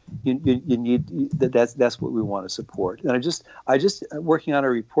point, you need that's what we want to support. And I just working on a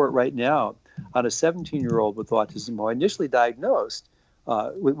report right now on a 17-year-old with autism who I initially diagnosed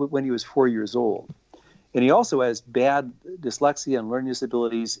when he was 4 years old, and he also has bad dyslexia and learning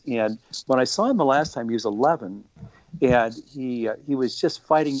disabilities. And when I saw him the last time, he was 11. And he was just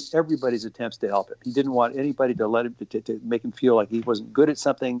fighting everybody's attempts to help him. He didn't want anybody to let him to make him feel like he wasn't good at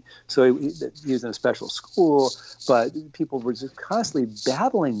something. So he was in a special school, but people were just constantly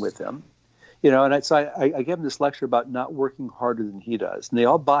battling with him, And so I gave him this lecture about not working harder than he does, and they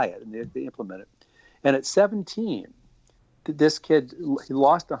all buy it and they implement it. And at 17, this kid, he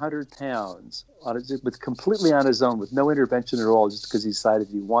lost 100 pounds completely on his own with no intervention at all, just because he decided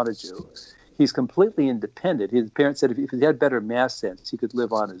he wanted to. He's completely independent. His parents said if he had better math sense, he could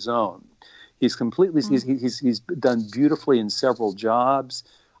live on his own. He's completely. He's done beautifully in several jobs.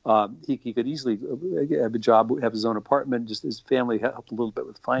 He could easily have a job, have his own apartment. Just his family helped a little bit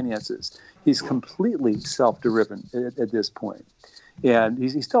with finances. He's completely self-driven at this point, and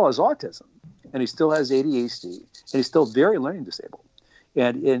he still has autism, and he still has ADHD, and he's still very learning disabled.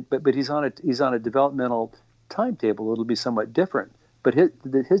 But he's on a developmental timetable. It'll be somewhat different. But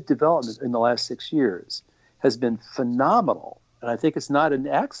his development in the last 6 years has been phenomenal, and I think it's not an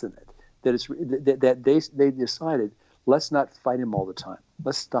accident that they decided, let's not fight him all the time.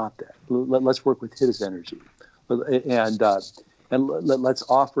 Let's stop that. Let's work with his energy, and let's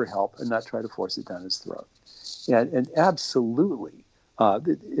offer help and not try to force it down his throat. And absolutely,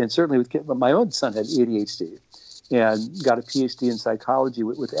 and certainly my own son had ADHD and got a PhD in psychology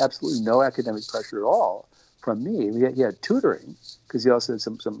with absolutely no academic pressure at all. from me. He had tutoring because he also had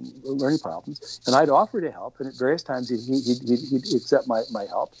some learning problems, and I'd offer to help. And at various times he'd accept my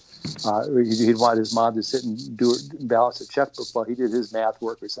help. Or he'd want his mom to sit and balance a checkbook while he did his math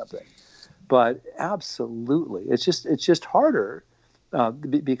work or something. But absolutely, it's just harder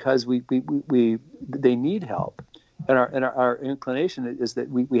because they need help, and our inclination is that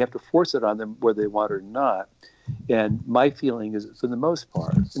we have to force it on them whether they want it or not. And my feeling is, for the most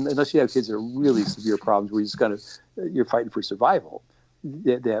part, unless you have kids that are really severe problems where you're fighting for survival,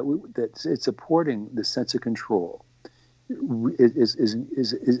 that it's supporting the sense of control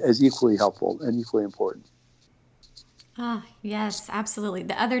is equally helpful and equally important. Ah, yes, absolutely.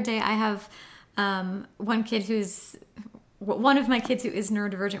 The other day I have one of my kids who is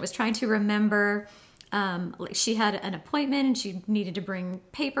neurodivergent was trying to remember, she had an appointment and she needed to bring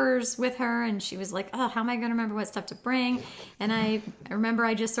papers with her, and she was like, oh, how am I going to remember what stuff to bring? And I remember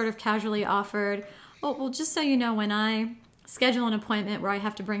I just sort of casually offered, oh, well, just so you know, when I schedule an appointment where I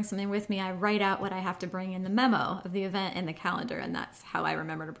have to bring something with me, I write out what I have to bring in the memo of the event in the calendar, and that's how I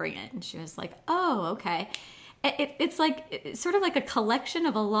remember to bring it. And she was like, oh, okay. It's sort of like a collection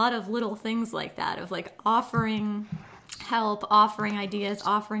of a lot of little things like that, of like offering help, offering ideas,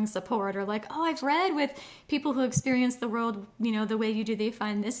 offering support, or like, oh, I've read with people who experience the world, the way you do, they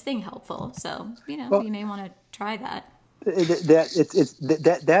find this thing helpful. So, you may want to try that.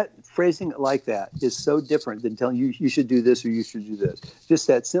 That phrasing like that is so different than telling you should do this or you should do this. Just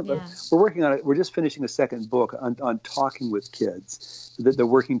that simple. Yeah. We're working on it. We're just finishing a second book on talking with kids. The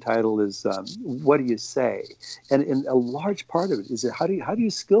working title is "What Do You Say?" And a large part of it is how do you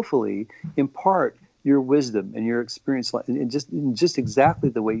skillfully impart your wisdom and your experience, and just exactly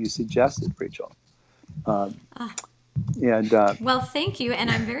the way you suggested, Rachel. Well, thank you, and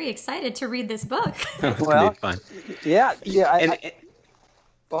I'm very excited to read this book. Well, fun. Yeah.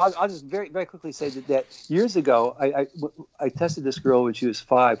 I'll just very, very quickly say that years ago, I tested this girl when she was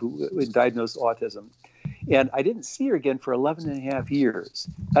 5 who was diagnosed autism, and I didn't see her again for 11 and a half years.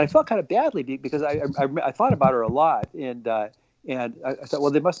 And I felt kind of badly because I thought about her a lot, and I thought, well,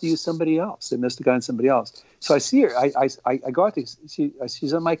 they must have used somebody else. They must have gotten somebody else. So I see her. I go out to see.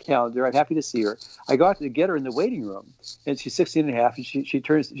 She's on my calendar. I'm happy to see her. I go out to get her in the waiting room, and she's 16 and a half. And she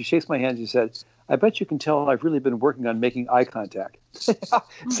shakes my hand. She said, "I bet you can tell I've really been working on making eye contact." So,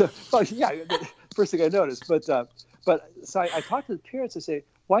 well, yeah, first thing I noticed. But so I talked to the parents. I say,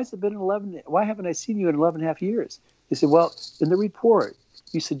 "Why has it been 11? Why haven't I seen you in 11 and a half years?" They said, "Well, in the report,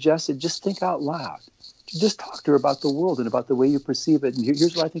 you suggested just think out loud." Just talk to her about the world and about the way you perceive it. And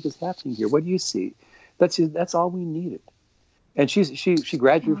here's what I think is happening here. What do you see? That's all we needed. And she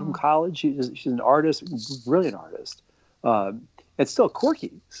graduated from college. She's an artist, brilliant artist, and still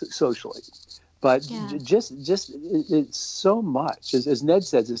quirky socially. But just it's so much. As Ned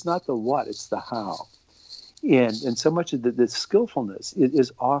says, it's not the what, it's the how. And so much of the skillfulness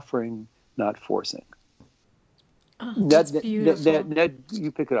is offering, not forcing. Oh, that's beautiful. Ned,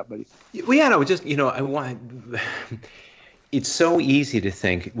 you pick it up, buddy. Well, yeah, no, just, I want. It's so easy to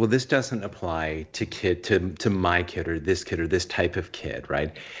think, well, this doesn't apply to my kid or this type of kid,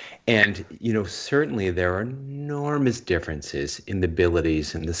 right? And, certainly there are enormous differences in the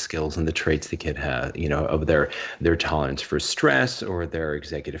abilities and the skills and the traits the kid has, of their tolerance for stress or their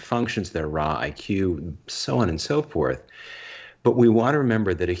executive functions, their raw IQ, so on and so forth. But we want to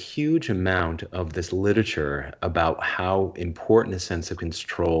remember that a huge amount of this literature about how important a sense of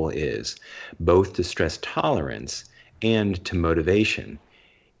control is, both to stress tolerance and to motivation,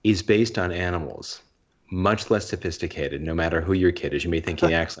 is based on animals, much less sophisticated, no matter who your kid is. You may think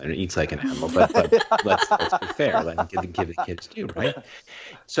he acts and eats like an animal, but let's be fair. Let's give the kids due, right?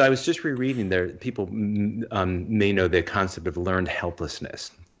 So I was just rereading there. People may know the concept of learned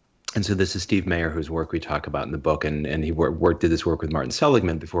helplessness. And so this is Steve Mayer, whose work we talk about in the book, and he did this work with Martin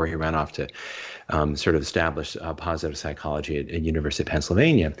Seligman before he ran off to sort of establish positive psychology at University of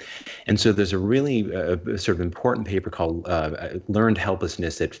Pennsylvania. And so there's a really sort of important paper called Learned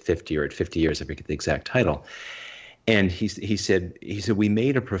Helplessness at 50 or at 50 years, I forget the exact title. And he said we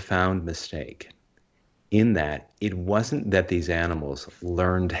made a profound mistake in that it wasn't that these animals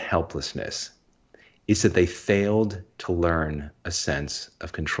learned helplessness. Is that they failed to learn a sense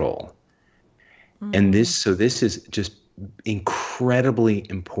of control. And this is just incredibly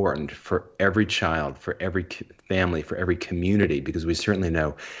important for every child, for every family, for every community, because we certainly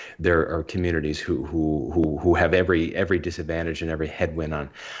know there are communities who have every disadvantage and every headwind on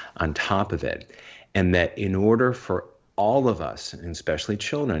top of it. And that in order for all of us, and especially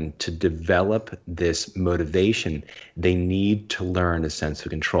children, to develop this motivation, they need to learn a sense of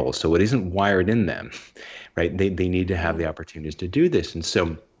control. So it isn't wired in them, right? They need to have the opportunities to do this. And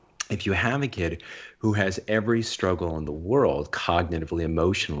so if you have a kid who has every struggle in the world, cognitively,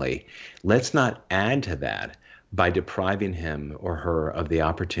 emotionally, let's not add to that by depriving him or her of the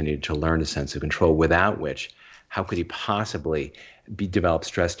opportunity to learn a sense of control, without which, how could he possibly develop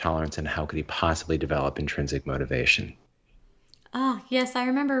stress tolerance, and how could he possibly develop intrinsic motivation? Oh, yes. I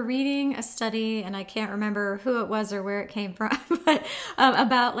remember reading a study, and I can't remember who it was or where it came from, but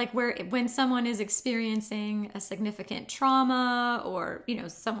about like when someone is experiencing a significant trauma, or,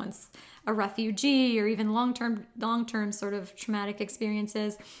 someone's a refugee, or even long-term sort of traumatic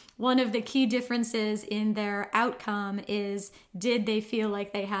experiences, one of the key differences in their outcome is, did they feel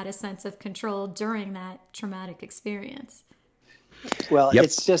like they had a sense of control during that traumatic experience? Well, Yep.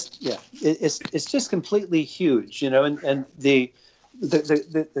 it's just it's just completely huge, and the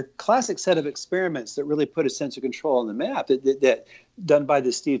classic set of experiments that really put a sense of control on the map that done by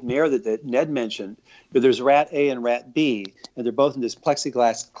the Steve Mayer that Ned mentioned. There's rat A and rat B, and they're both in this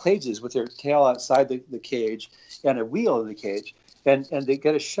plexiglass cages with their tail outside the cage and a wheel in the cage, and they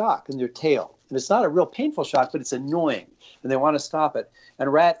get a shock in their tail, and it's not a real painful shock, but it's annoying, and they want to stop it.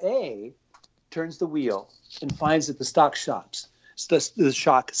 And rat A turns the wheel and finds that the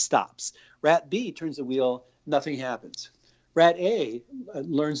shock stops. Rat B turns the wheel, nothing happens. Rat A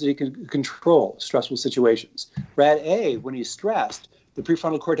learns that he can control stressful situations. Rat A, when he's stressed, the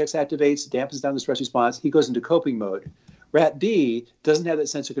prefrontal cortex activates, dampens down the stress response. He goes into coping mode. Rat B doesn't have that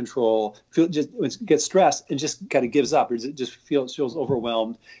sense of control, gets stressed and just kind of gives up, or just feels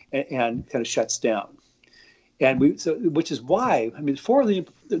overwhelmed and kind of shuts down. And which is why,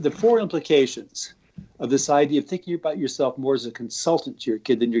 the four implications of this idea of thinking about yourself more as a consultant to your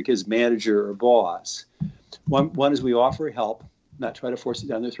kid than your kid's manager or boss. One is we offer help, not try to force it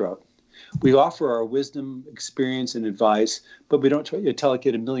down their throat. We offer our wisdom, experience, and advice, but we don't try to tell a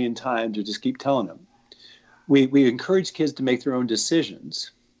kid a million times or just keep telling them. We encourage kids to make their own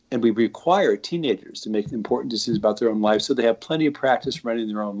decisions, and we require teenagers to make important decisions about their own life so they have plenty of practice running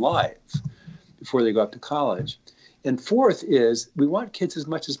their own life before they go up to college. And fourth is we want kids as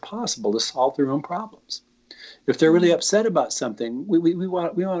much as possible to solve their own problems. If they're really upset about something, we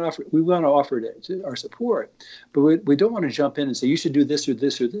want to offer our support, but we don't want to jump in and say you should do this or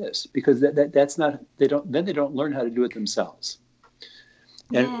this or this, because that's not they don't learn how to do it themselves.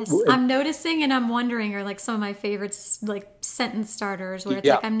 Yes, I'm noticing, and I'm wondering, are like some of my favorites, like sentence starters, where it's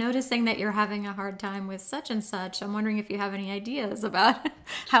like, I'm noticing that you're having a hard time with such and such. I'm wondering if you have any ideas about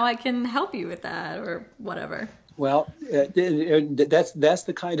how I can help you with that, or whatever. Well, that's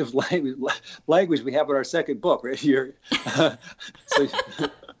the kind of language we have in our second book, right here.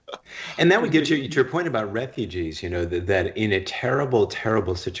 And that would get you to your point about refugees, that in a terrible,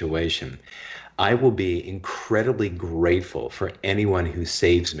 terrible situation, I will be incredibly grateful for anyone who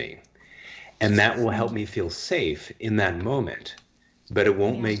saves me. And that will help me feel safe in that moment. But it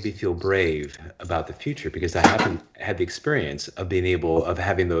won't make me feel brave about the future, because I haven't had the experience of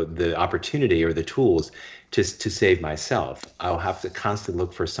having the opportunity or the tools to save myself. I'll have to constantly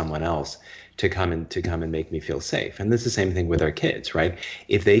look for someone else to come and make me feel safe. And this is the same thing with our kids, right?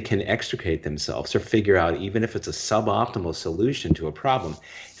 If they can extricate themselves or figure out, even if it's a suboptimal solution to a problem,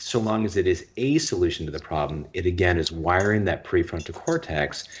 so long as it is a solution to the problem, it again is wiring that prefrontal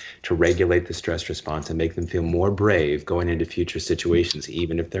cortex to regulate the stress response and make them feel more brave going into future situations,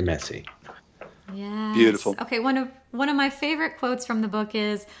 even if they're messy. Yeah. Beautiful. Okay, one of my favorite quotes from the book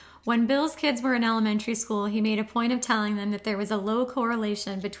is, when Bill's kids were in elementary school, he made a point of telling them that there was a low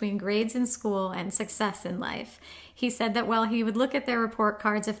correlation between grades in school and success in life. He said that while he would look at their report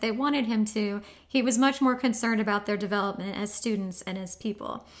cards if they wanted him to, he was much more concerned about their development as students and as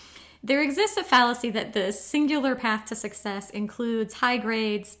people. There exists a fallacy that the singular path to success includes high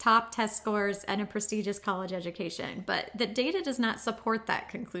grades, top test scores, and a prestigious college education. But the data does not support that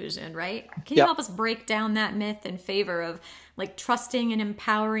conclusion, right? Can you help us break down that myth in favor of like trusting and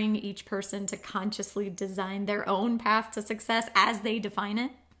empowering each person to consciously design their own path to success as they define it?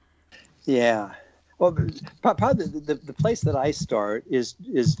 Yeah. Well, probably the place that I start is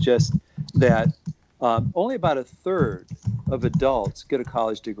just that only about a third of adults get a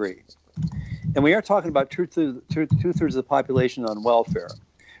college degree. And we are talking about two-thirds of the population on welfare,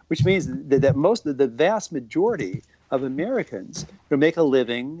 which means that most of the vast majority of Americans make a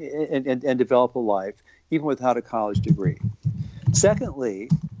living and develop a life even without a college degree. Secondly,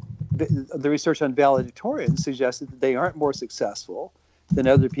 the research on valedictorians suggests that they aren't more successful than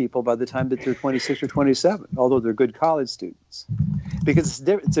other people by the time that they're 26 or 27, although they're good college students. Because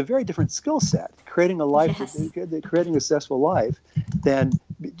it's a very different skill set, creating a life, creating a successful life, than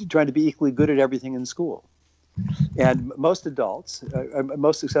trying to be equally good at everything in school. And most adults,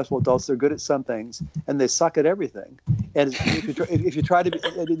 most successful adults, they're good at some things and they suck at everything. And if you try to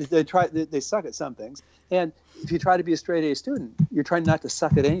be, they suck at some things. And if you try to be a straight A student, you're trying not to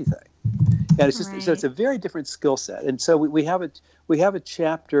suck at anything. And it's just so it's a very different skill set. And so we have a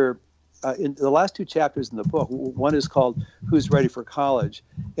chapter in the last two chapters in the book. One is called "Who's Ready for College,"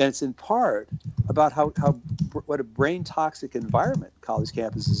 and it's in part about what a brain toxic environment college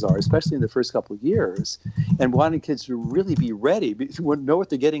campuses are, especially in the first couple of years, and wanting kids to really be ready, know what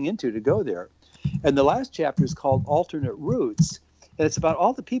they're getting into to go there. And the last chapter is called "Alternate Routes," and it's about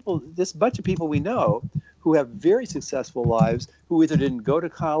all the people, this bunch of people we know who have very successful lives, who either didn't go to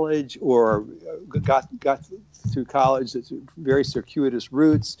college or got through college through very circuitous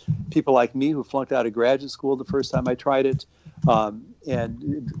routes. People like me who flunked out of graduate school the first time I tried it,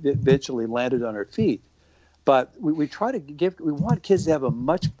 and eventually landed on our feet. But we want kids to have a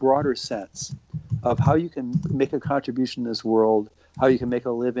much broader sense of how you can make a contribution in this world, how you can make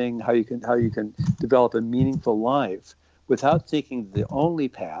a living, how you can develop a meaningful life, without thinking the only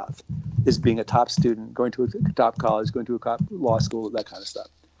path is being a top student, going to a top college, going to a top law school, that kind of stuff.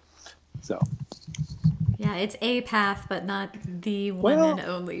 So. Yeah, it's a path, but not the one and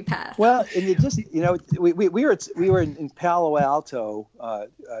only path. Well, and you just, we were in Palo Alto a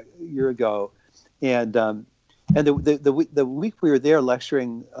year ago, and the week we were there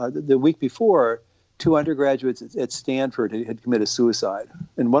lecturing, the week before, 2 undergraduates at Stanford had committed suicide,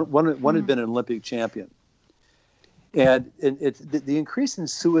 and one had been an Olympic champion. And it's the increase in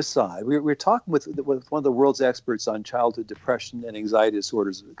suicide. We were talking with one of the world's experts on childhood depression and anxiety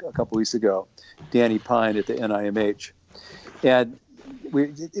disorders a couple weeks ago, Danny Pine at the NIMH. And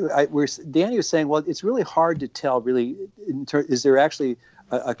Danny was saying, well, it's really hard to tell, really, is there actually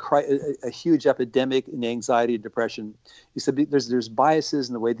a huge epidemic in anxiety and depression? He said there's biases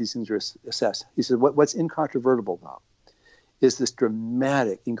in the way these things are assessed. He said what's incontrovertible now is this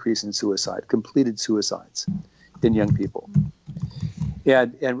dramatic increase in suicide, completed suicides in young people.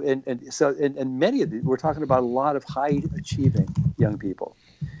 And so many of these, we're talking about a lot of high achieving young people.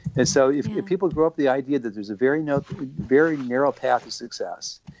 And so if people grow up with the idea that there's a very narrow path to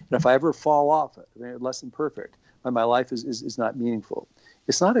success, and if I ever fall off it, less than perfect, my life is not meaningful,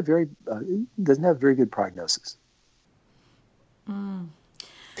 it's not doesn't have a very good prognosis.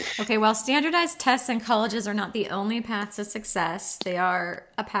 Okay, well, standardized tests in colleges are not the only path to success. They are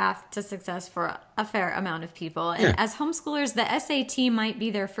a path to success for a fair amount of people. And as homeschoolers, the SAT might be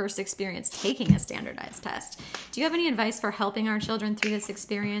their first experience taking a standardized test. Do you have any advice for helping our children through this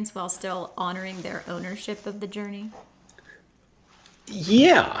experience while still honoring their ownership of the journey?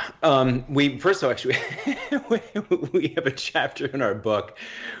 Yeah. First of all, actually, we have a chapter in our book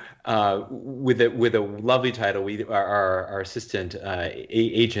with a lovely title. Our assistant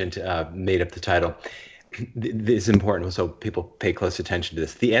agent made up the title. This is important, so people pay close attention to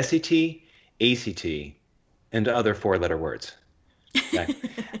this. The SAT, ACT, and other 4-letter words. Okay.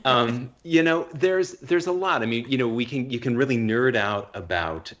 There's a lot. I mean, you can really nerd out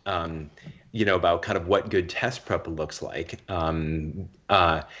about about kind of what good test prep looks like.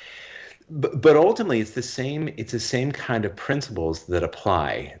 But ultimately, it's the same kind of principles that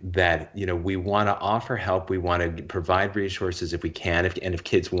apply, that, we want to offer help. We want to provide resources if we can, if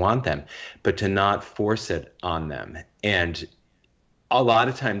kids want them, but to not force it on them. And a lot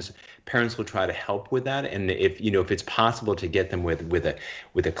of times parents will try to help with that. And if it's possible to get them with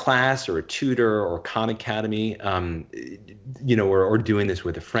a class or a tutor or Khan Academy, or doing this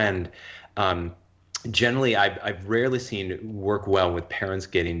with a friend, generally, I've rarely seen work well with parents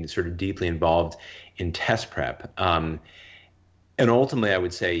getting sort of deeply involved in test prep. And ultimately, I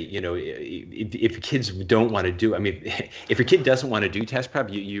would say, if kids don't want to do, if your kid doesn't want to do test prep,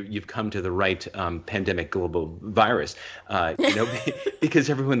 you've come to the right pandemic global virus, because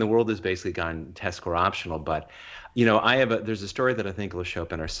everyone in the world has basically gone test score optional. But, there's a story that I think will show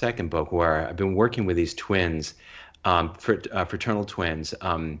up in our second book where I've been working with these twins, fraternal twins.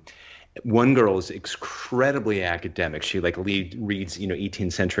 One girl is incredibly academic. She reads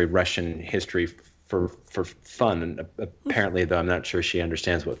 18th century Russian history for fun, and apparently, though I'm not sure she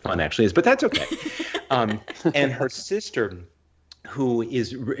understands what fun actually is, but that's okay. And her sister,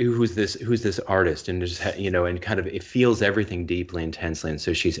 who's this artist, and just and kind of it feels everything deeply, intensely, and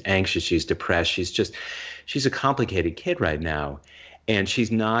so she's anxious, she's depressed, she's a complicated kid right now. And she's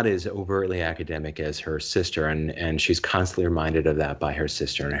not as overtly academic as her sister, and she's constantly reminded of that by her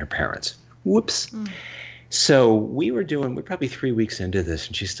sister and her parents. Whoops. So we're probably 3 weeks into this,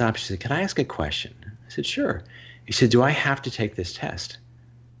 and she stopped. She said, "Can I ask a question?" I said, "Sure." He said, "Do I have to take this test?"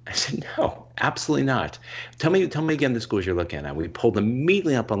 I said, "No, absolutely not. Tell me again the schools you're looking at." We pulled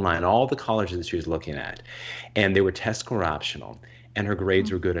immediately up online all the colleges that she was looking at, and they were test score optional. and her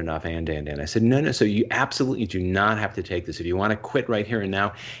grades were good enough, and. I said, no, so you absolutely do not have to take this. If you want to quit right here and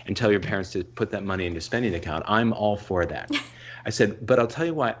now and tell your parents to put that money into spending account, I'm all for that. I said, but I'll tell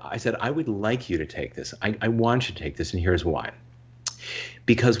you why. I said, I would like you to take this. I want you to take this, and here's why.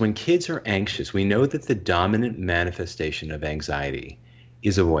 Because when kids are anxious, we know that the dominant manifestation of anxiety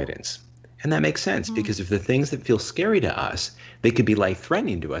is avoidance. And that makes sense, because if the things that feel scary to us, they could be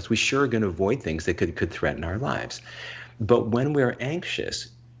life-threatening to us, we sure are going to avoid things that could threaten our lives. But when we're anxious,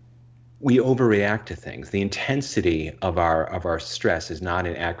 we overreact to things. The intensity of our stress is not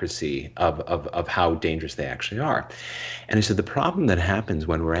in accuracy of how dangerous they actually are. And so the problem that happens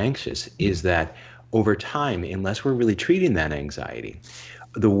when we're anxious is that over time, unless we're really treating that anxiety,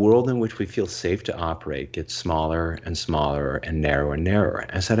 the world in which we feel safe to operate gets smaller and smaller and narrower and narrower.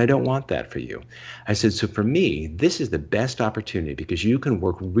 I said, I don't want that for you. I said, so for me, this is the best opportunity because you can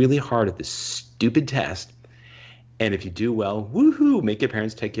work really hard at this stupid test. And if you do well, woohoo, make your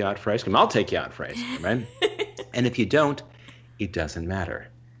parents take you out for ice cream. I'll take you out for ice cream, right? And if you don't, it doesn't matter.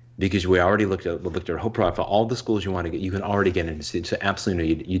 Because we already looked at our whole profile, all the schools you want to get, you can already get into. So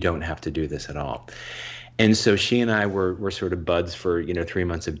absolutely, no, you don't have to do this at all. And so she and I were sort of buds for 3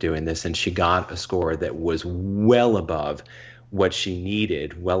 months of doing this, and she got a score that was well above what she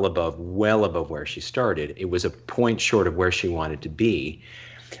needed, well above where she started. It was a point short of where she wanted to be.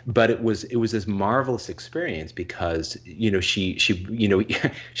 But it was this marvelous experience because she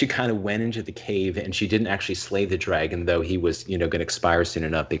kind of went into the cave and she didn't actually slay the dragon, though he was going to expire soon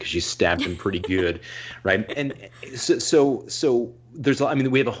enough because she stabbed him pretty good, right? And so there's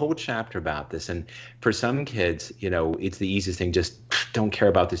we have a whole chapter about this, and for some kids it's the easiest thing, just don't care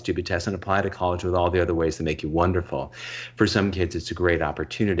about the stupid test and apply to college with all the other ways that make you wonderful. For some kids it's a great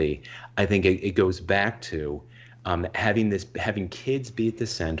opportunity. I think it goes back to having kids be at the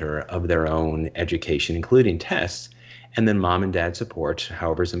center of their own education, including tests, and then mom and dad support,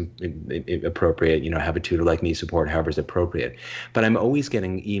 however's appropriate, have a tutor like me support, however's appropriate. But I'm always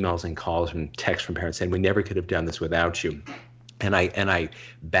getting emails and calls and texts from parents saying, we never could have done this without you. And I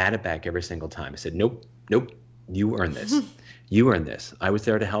bat it back every single time. I said, nope, you earned this. You earned this. I was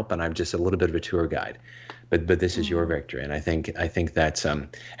there to help, and I'm just a little bit of a tour guide. But this is your victory, and I think that's and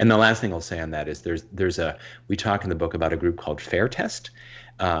the last thing I'll say on that is we talk in the book about a group called Fair Test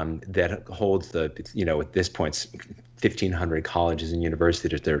that holds at this point 1,500 colleges and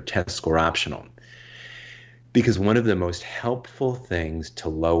universities that their test score optional, because one of the most helpful things to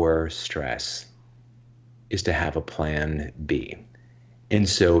lower stress is to have a plan B. And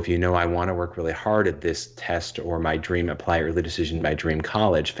so if I want to work really hard at this test or my dream, apply early decision, my dream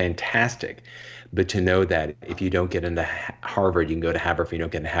college, fantastic. But to know that if you don't get into Harvard, you can go to Harvard. If you don't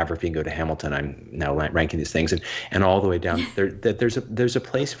get into Harvard, you can go to Hamilton. I'm now ranking these things, and all the way down there. That there's a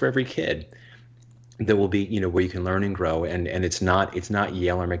place for every kid that will be where you can learn and grow, and it's not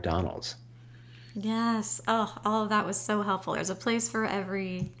Yale or McDonald's. Yes. Oh, all of that was so helpful. There's a place for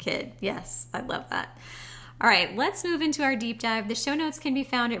every kid. Yes, I love that. All right, let's move into our deep dive. The show notes can be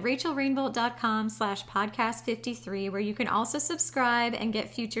found at rachelrainbolt.com/podcast53, where you can also subscribe and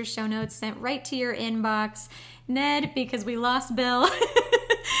get future show notes sent right to your inbox. Ned, because we lost Bill,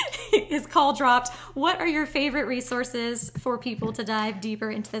 his call dropped. What are your favorite resources for people to dive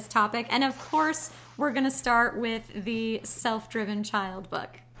deeper into this topic? And of course, we're going to start with the Self-Driven Child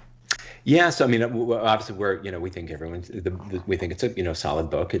book. Yeah, so obviously we think we think it's a solid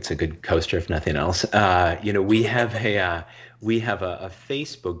book. It's a good coaster if nothing else. We have a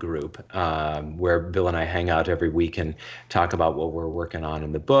Facebook group where Bill and I hang out every week and talk about what we're working on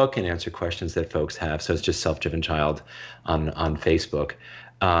in the book and answer questions that folks have. So it's just Self-Driven Child on Facebook.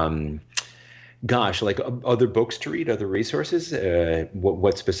 Like other books to read, other resources.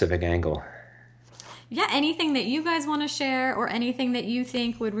 What specific angle? Yeah, anything that you guys want to share or anything that you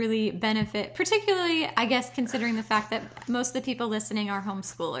think would really benefit, particularly, I guess, considering the fact that most of the people listening are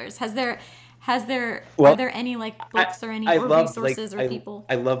homeschoolers. Are there any books or any resources or people?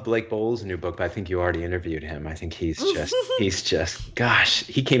 I love Blake Bowles' new book, but I think you already interviewed him. I think he's just gosh,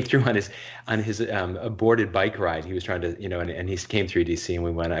 he came through on his aborted bike ride. He was trying to, and he came through DC and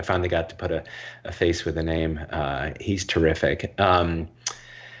we went. I finally got to put a face with a name. He's terrific.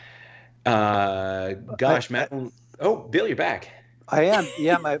 Matt. Oh, Bill, you're back. I am.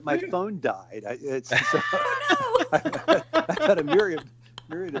 Yeah, my phone died. I've had a myriad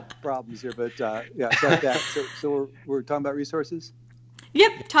of problems here, but about that. So we're talking about resources.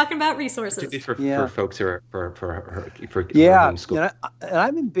 Yep, talking about resources for folks who are for homeschool. And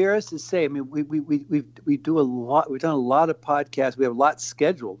I'm embarrassed to say, we do a lot. We've done a lot of podcasts. We have a lot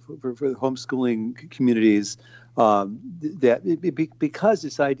scheduled for the homeschooling communities. Because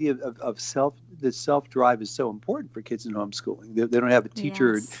this idea of that self-drive is so important for kids in homeschooling. They don't have a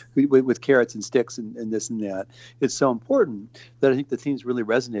teacher Yes. with carrots and sticks and this and that. It's so important that I think the theme's really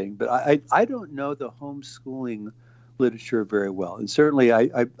resonating. But I don't know the homeschooling literature very well. And certainly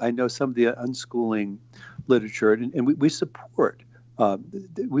I know some of the unschooling literature, and we support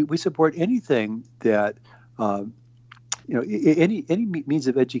we support anything that any means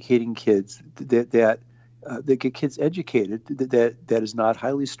of educating kids that get kids educated that is not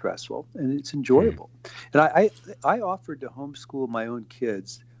highly stressful and it's enjoyable. And I offered to homeschool my own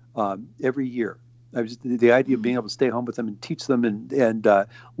kids every year. I was the idea of being able to stay home with them and teach them and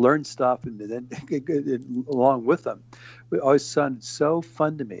learn stuff and then along with them. It always sounded so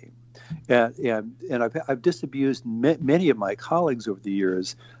fun to me. And I've disabused many of my colleagues over the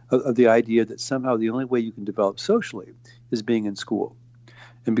years of the idea that somehow the only way you can develop socially is being in school.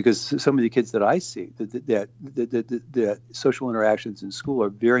 And because some of the kids that I see, that social interactions in school are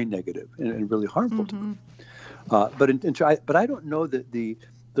very negative and really harmful to them. But I don't know that the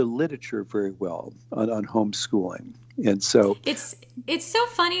literature very well on homeschooling. And so it's so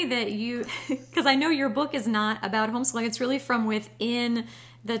funny that you, because I know your book is not about homeschooling. It's really from within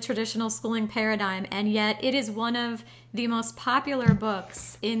the traditional schooling paradigm, and yet it is one of the most popular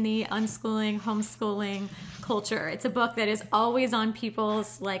books in the unschooling, homeschooling culture. It's a book that is always on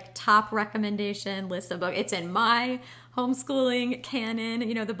people's top recommendation list of books. It's in my homeschooling canon,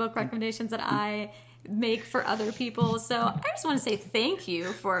 the book recommendations that I make for other people. So I just want to say thank you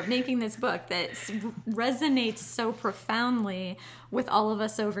for making this book that resonates so profoundly with all of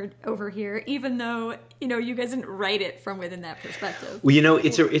us over here, even though you guys didn't write it from within that perspective. Well,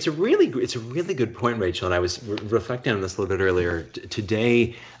 it's a really good point, Rachel. And I was reflecting on this a little bit earlier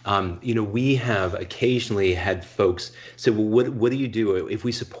today. We have occasionally had folks say, "Well, what do you do if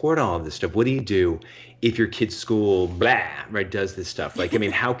we support all of this stuff? What do you do if your kid's school does this stuff?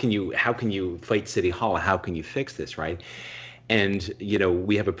 How can you fight City Hall? How can you fix this, right?" And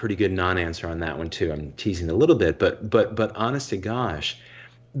we have a pretty good non-answer on that one too. I'm teasing a little bit, but honest to gosh,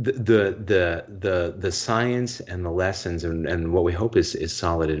 the science and the lessons and what we hope is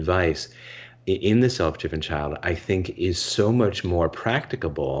solid advice in the self-driven child, I think, is so much more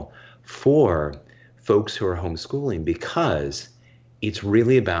practicable for folks who are homeschooling, because it's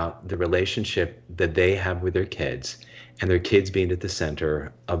really about the relationship that they have with their kids and their kids being at the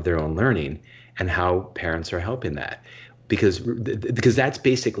center of their own learning and how parents are helping that. Because that's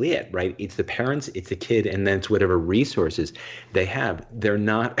basically it, right? It's the parents, it's the kid, and then it's whatever resources they have. They're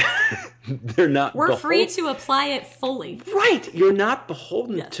not We're free to apply it fully. Right. You're not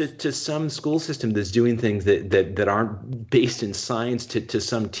beholden Yes. to some school system that's doing things that aren't based in science, to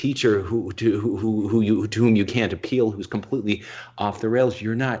some teacher to whom you can't appeal, who's completely off the rails.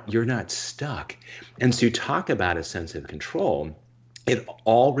 You're not stuck. And so you talk about a sense of control. It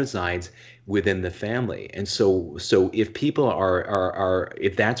all resides within the family. And so if people are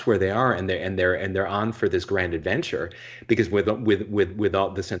if that's where they are and they're on for this grand adventure, because with all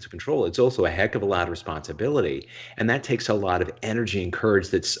the sense of control, it's also a heck of a lot of responsibility, and that takes a lot of energy and courage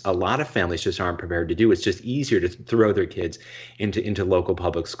that a lot of families just aren't prepared to do. It's just easier to throw their kids into local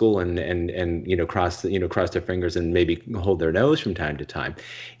public school and cross their fingers and maybe hold their nose from time to time.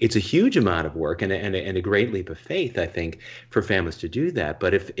 It's a huge amount of work and a great leap of faith, I think, for families to do that.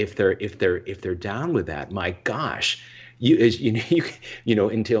 But if they're down with that, my gosh,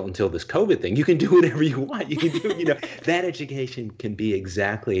 until this COVID thing, you can do whatever you want. You can do, that education can be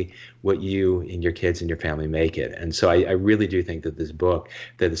exactly what you and your kids and your family make it. And so I really do think that this book,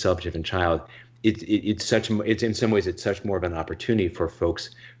 that The Self-Driven Child, it's in some ways it's such more of an opportunity for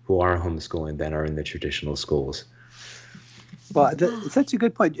folks who are homeschooling than are in the traditional schools. Well, that's such a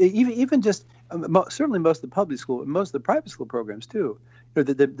good point. Even just certainly most of the public school, most of the private school programs too.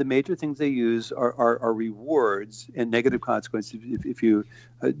 The major things they use are rewards and negative consequences if you're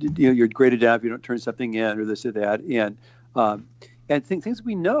graded down if you don't turn something in or this or that, and things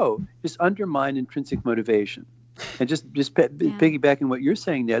we know just undermine intrinsic motivation. And just piggybacking what you're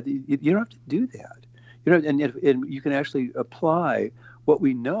saying, Ned, you don't have to do that. And you can actually apply what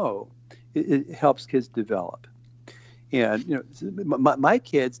we know. It helps kids develop. And my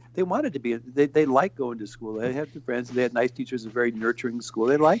kids, they wanted to be. They liked going to school. They had their friends. They had nice teachers. A very nurturing school.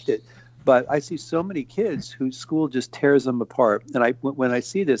 They liked it. But I see so many kids whose school just tears them apart. And when I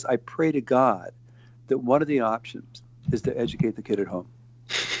see this, I pray to God that one of the options is to educate the kid at home.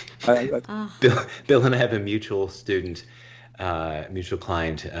 Bill and I have a mutual student, mutual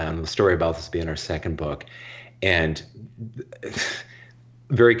client. The story about this will be in our second book, and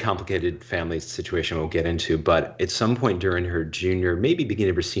very complicated family situation we'll get into, but at some point during her junior, maybe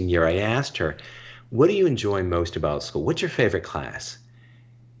beginning of her senior year, I asked her, "What do you enjoy most about school? What's your favorite class?"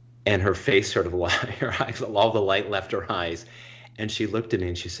 And her face sort of, her eyes, all the light left her eyes. And she looked at me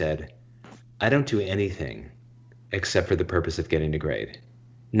and she said, I don't do anything except for the purpose of getting a grade.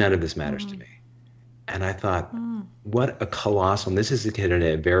 None of this matters to me. And I thought, what a colossal, and this is a kid in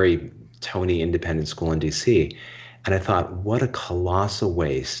a very Tony independent school in DC. And I thought, what a colossal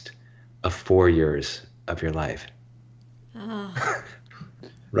waste of 4 years of your life.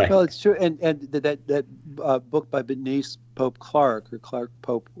 Right. Well, it's true. And that book by Bernice Pope Clark, or Clark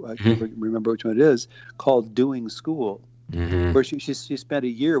Pope, I can't remember which one it is, called Doing School, where she spent a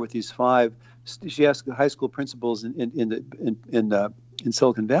year with these 5. She asked high school principals in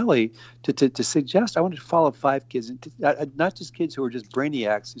Silicon Valley to suggest, I wanted to follow 5 kids, not just kids who were just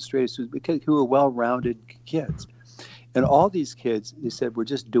brainiacs, straight students, but kids who were well-rounded kids. And all these kids, they said, we're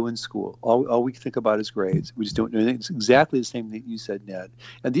just doing school. All we think about is grades. We just don't do anything. It's exactly the same thing you said, Ned.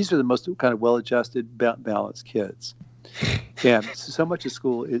 And these are the most kind of well-adjusted, balanced kids. And so much of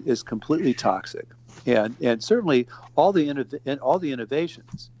school is completely toxic. And certainly all the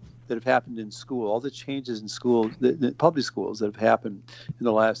innovations that have happened in school, all the changes in school, the public schools that have happened in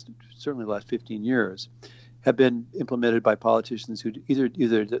the last 15 years, have been implemented by politicians who either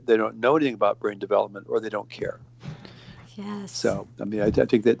they don't know anything about brain development or they don't care. Yes. So, I mean, I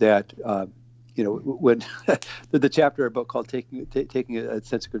think that when the chapter about called taking a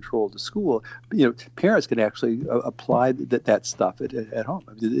sense of control to school, parents can actually apply that stuff at home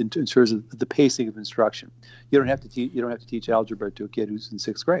in terms of the pacing of instruction. You don't have to teach algebra to a kid who's in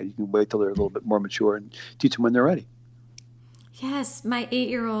 6th grade. You can wait till they're a little bit more mature and teach them when they're ready. Yes, my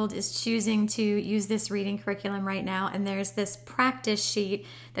 8-year-old is choosing to use this reading curriculum right now, and there's this practice sheet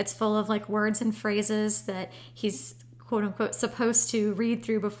that's full of like words and phrases that he's quote unquote supposed to read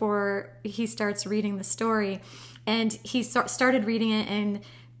through before he starts reading the story. And he started reading it and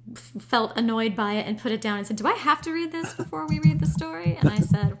felt annoyed by it and put it down and said, do I have to read this before we read the story? And I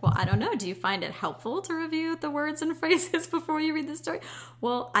said, well, I don't know. Do you find it helpful to review the words and phrases before you read the story?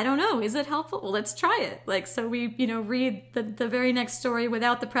 Well, I don't know. Is it helpful? Well, let's try it. So we, read the very next story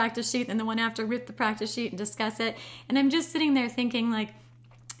without the practice sheet and the one after with the practice sheet and discuss it. And I'm just sitting there thinking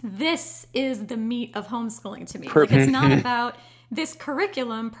this is the meat of homeschooling to me. It's not about this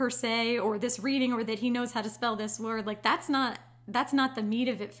curriculum per se, or this reading, or that he knows how to spell this word. That's not the meat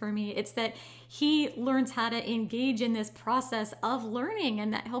of it for me. It's that he learns how to engage in this process of learning,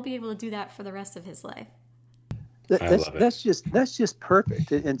 and that he'll be able to do that for the rest of his life. That's just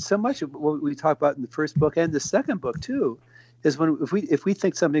perfect. And so much of what we talk about in the first book and the second book too is if we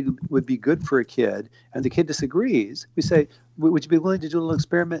think something would be good for a kid and the kid disagrees, we say, would you be willing to do a little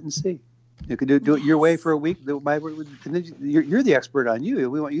experiment and see? You could do it your way for a week. And then you're the expert on you.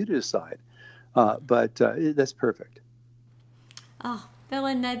 We want you to decide. But that's perfect. Oh, Bill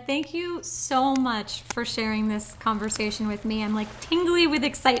and Ned, thank you so much for sharing this conversation with me. I'm tingly with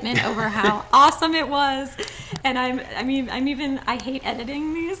excitement over how awesome it was. And I hate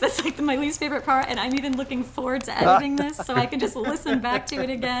editing these. That's my least favorite part. And I'm even looking forward to editing this so I can just listen back to it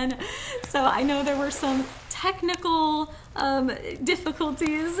again. So I know there were some technical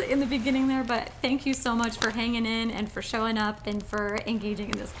difficulties in the beginning there, but thank you so much for hanging in and for showing up and for engaging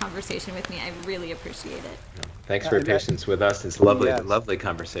in this conversation with me. I really appreciate it. Thanks for your patience with us. It's lovely, lovely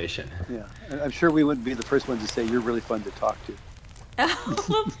conversation. Yeah, I'm sure we wouldn't be the first ones to say you're really fun to talk to. Oh,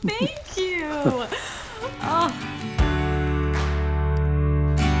 well, thank you. Oh.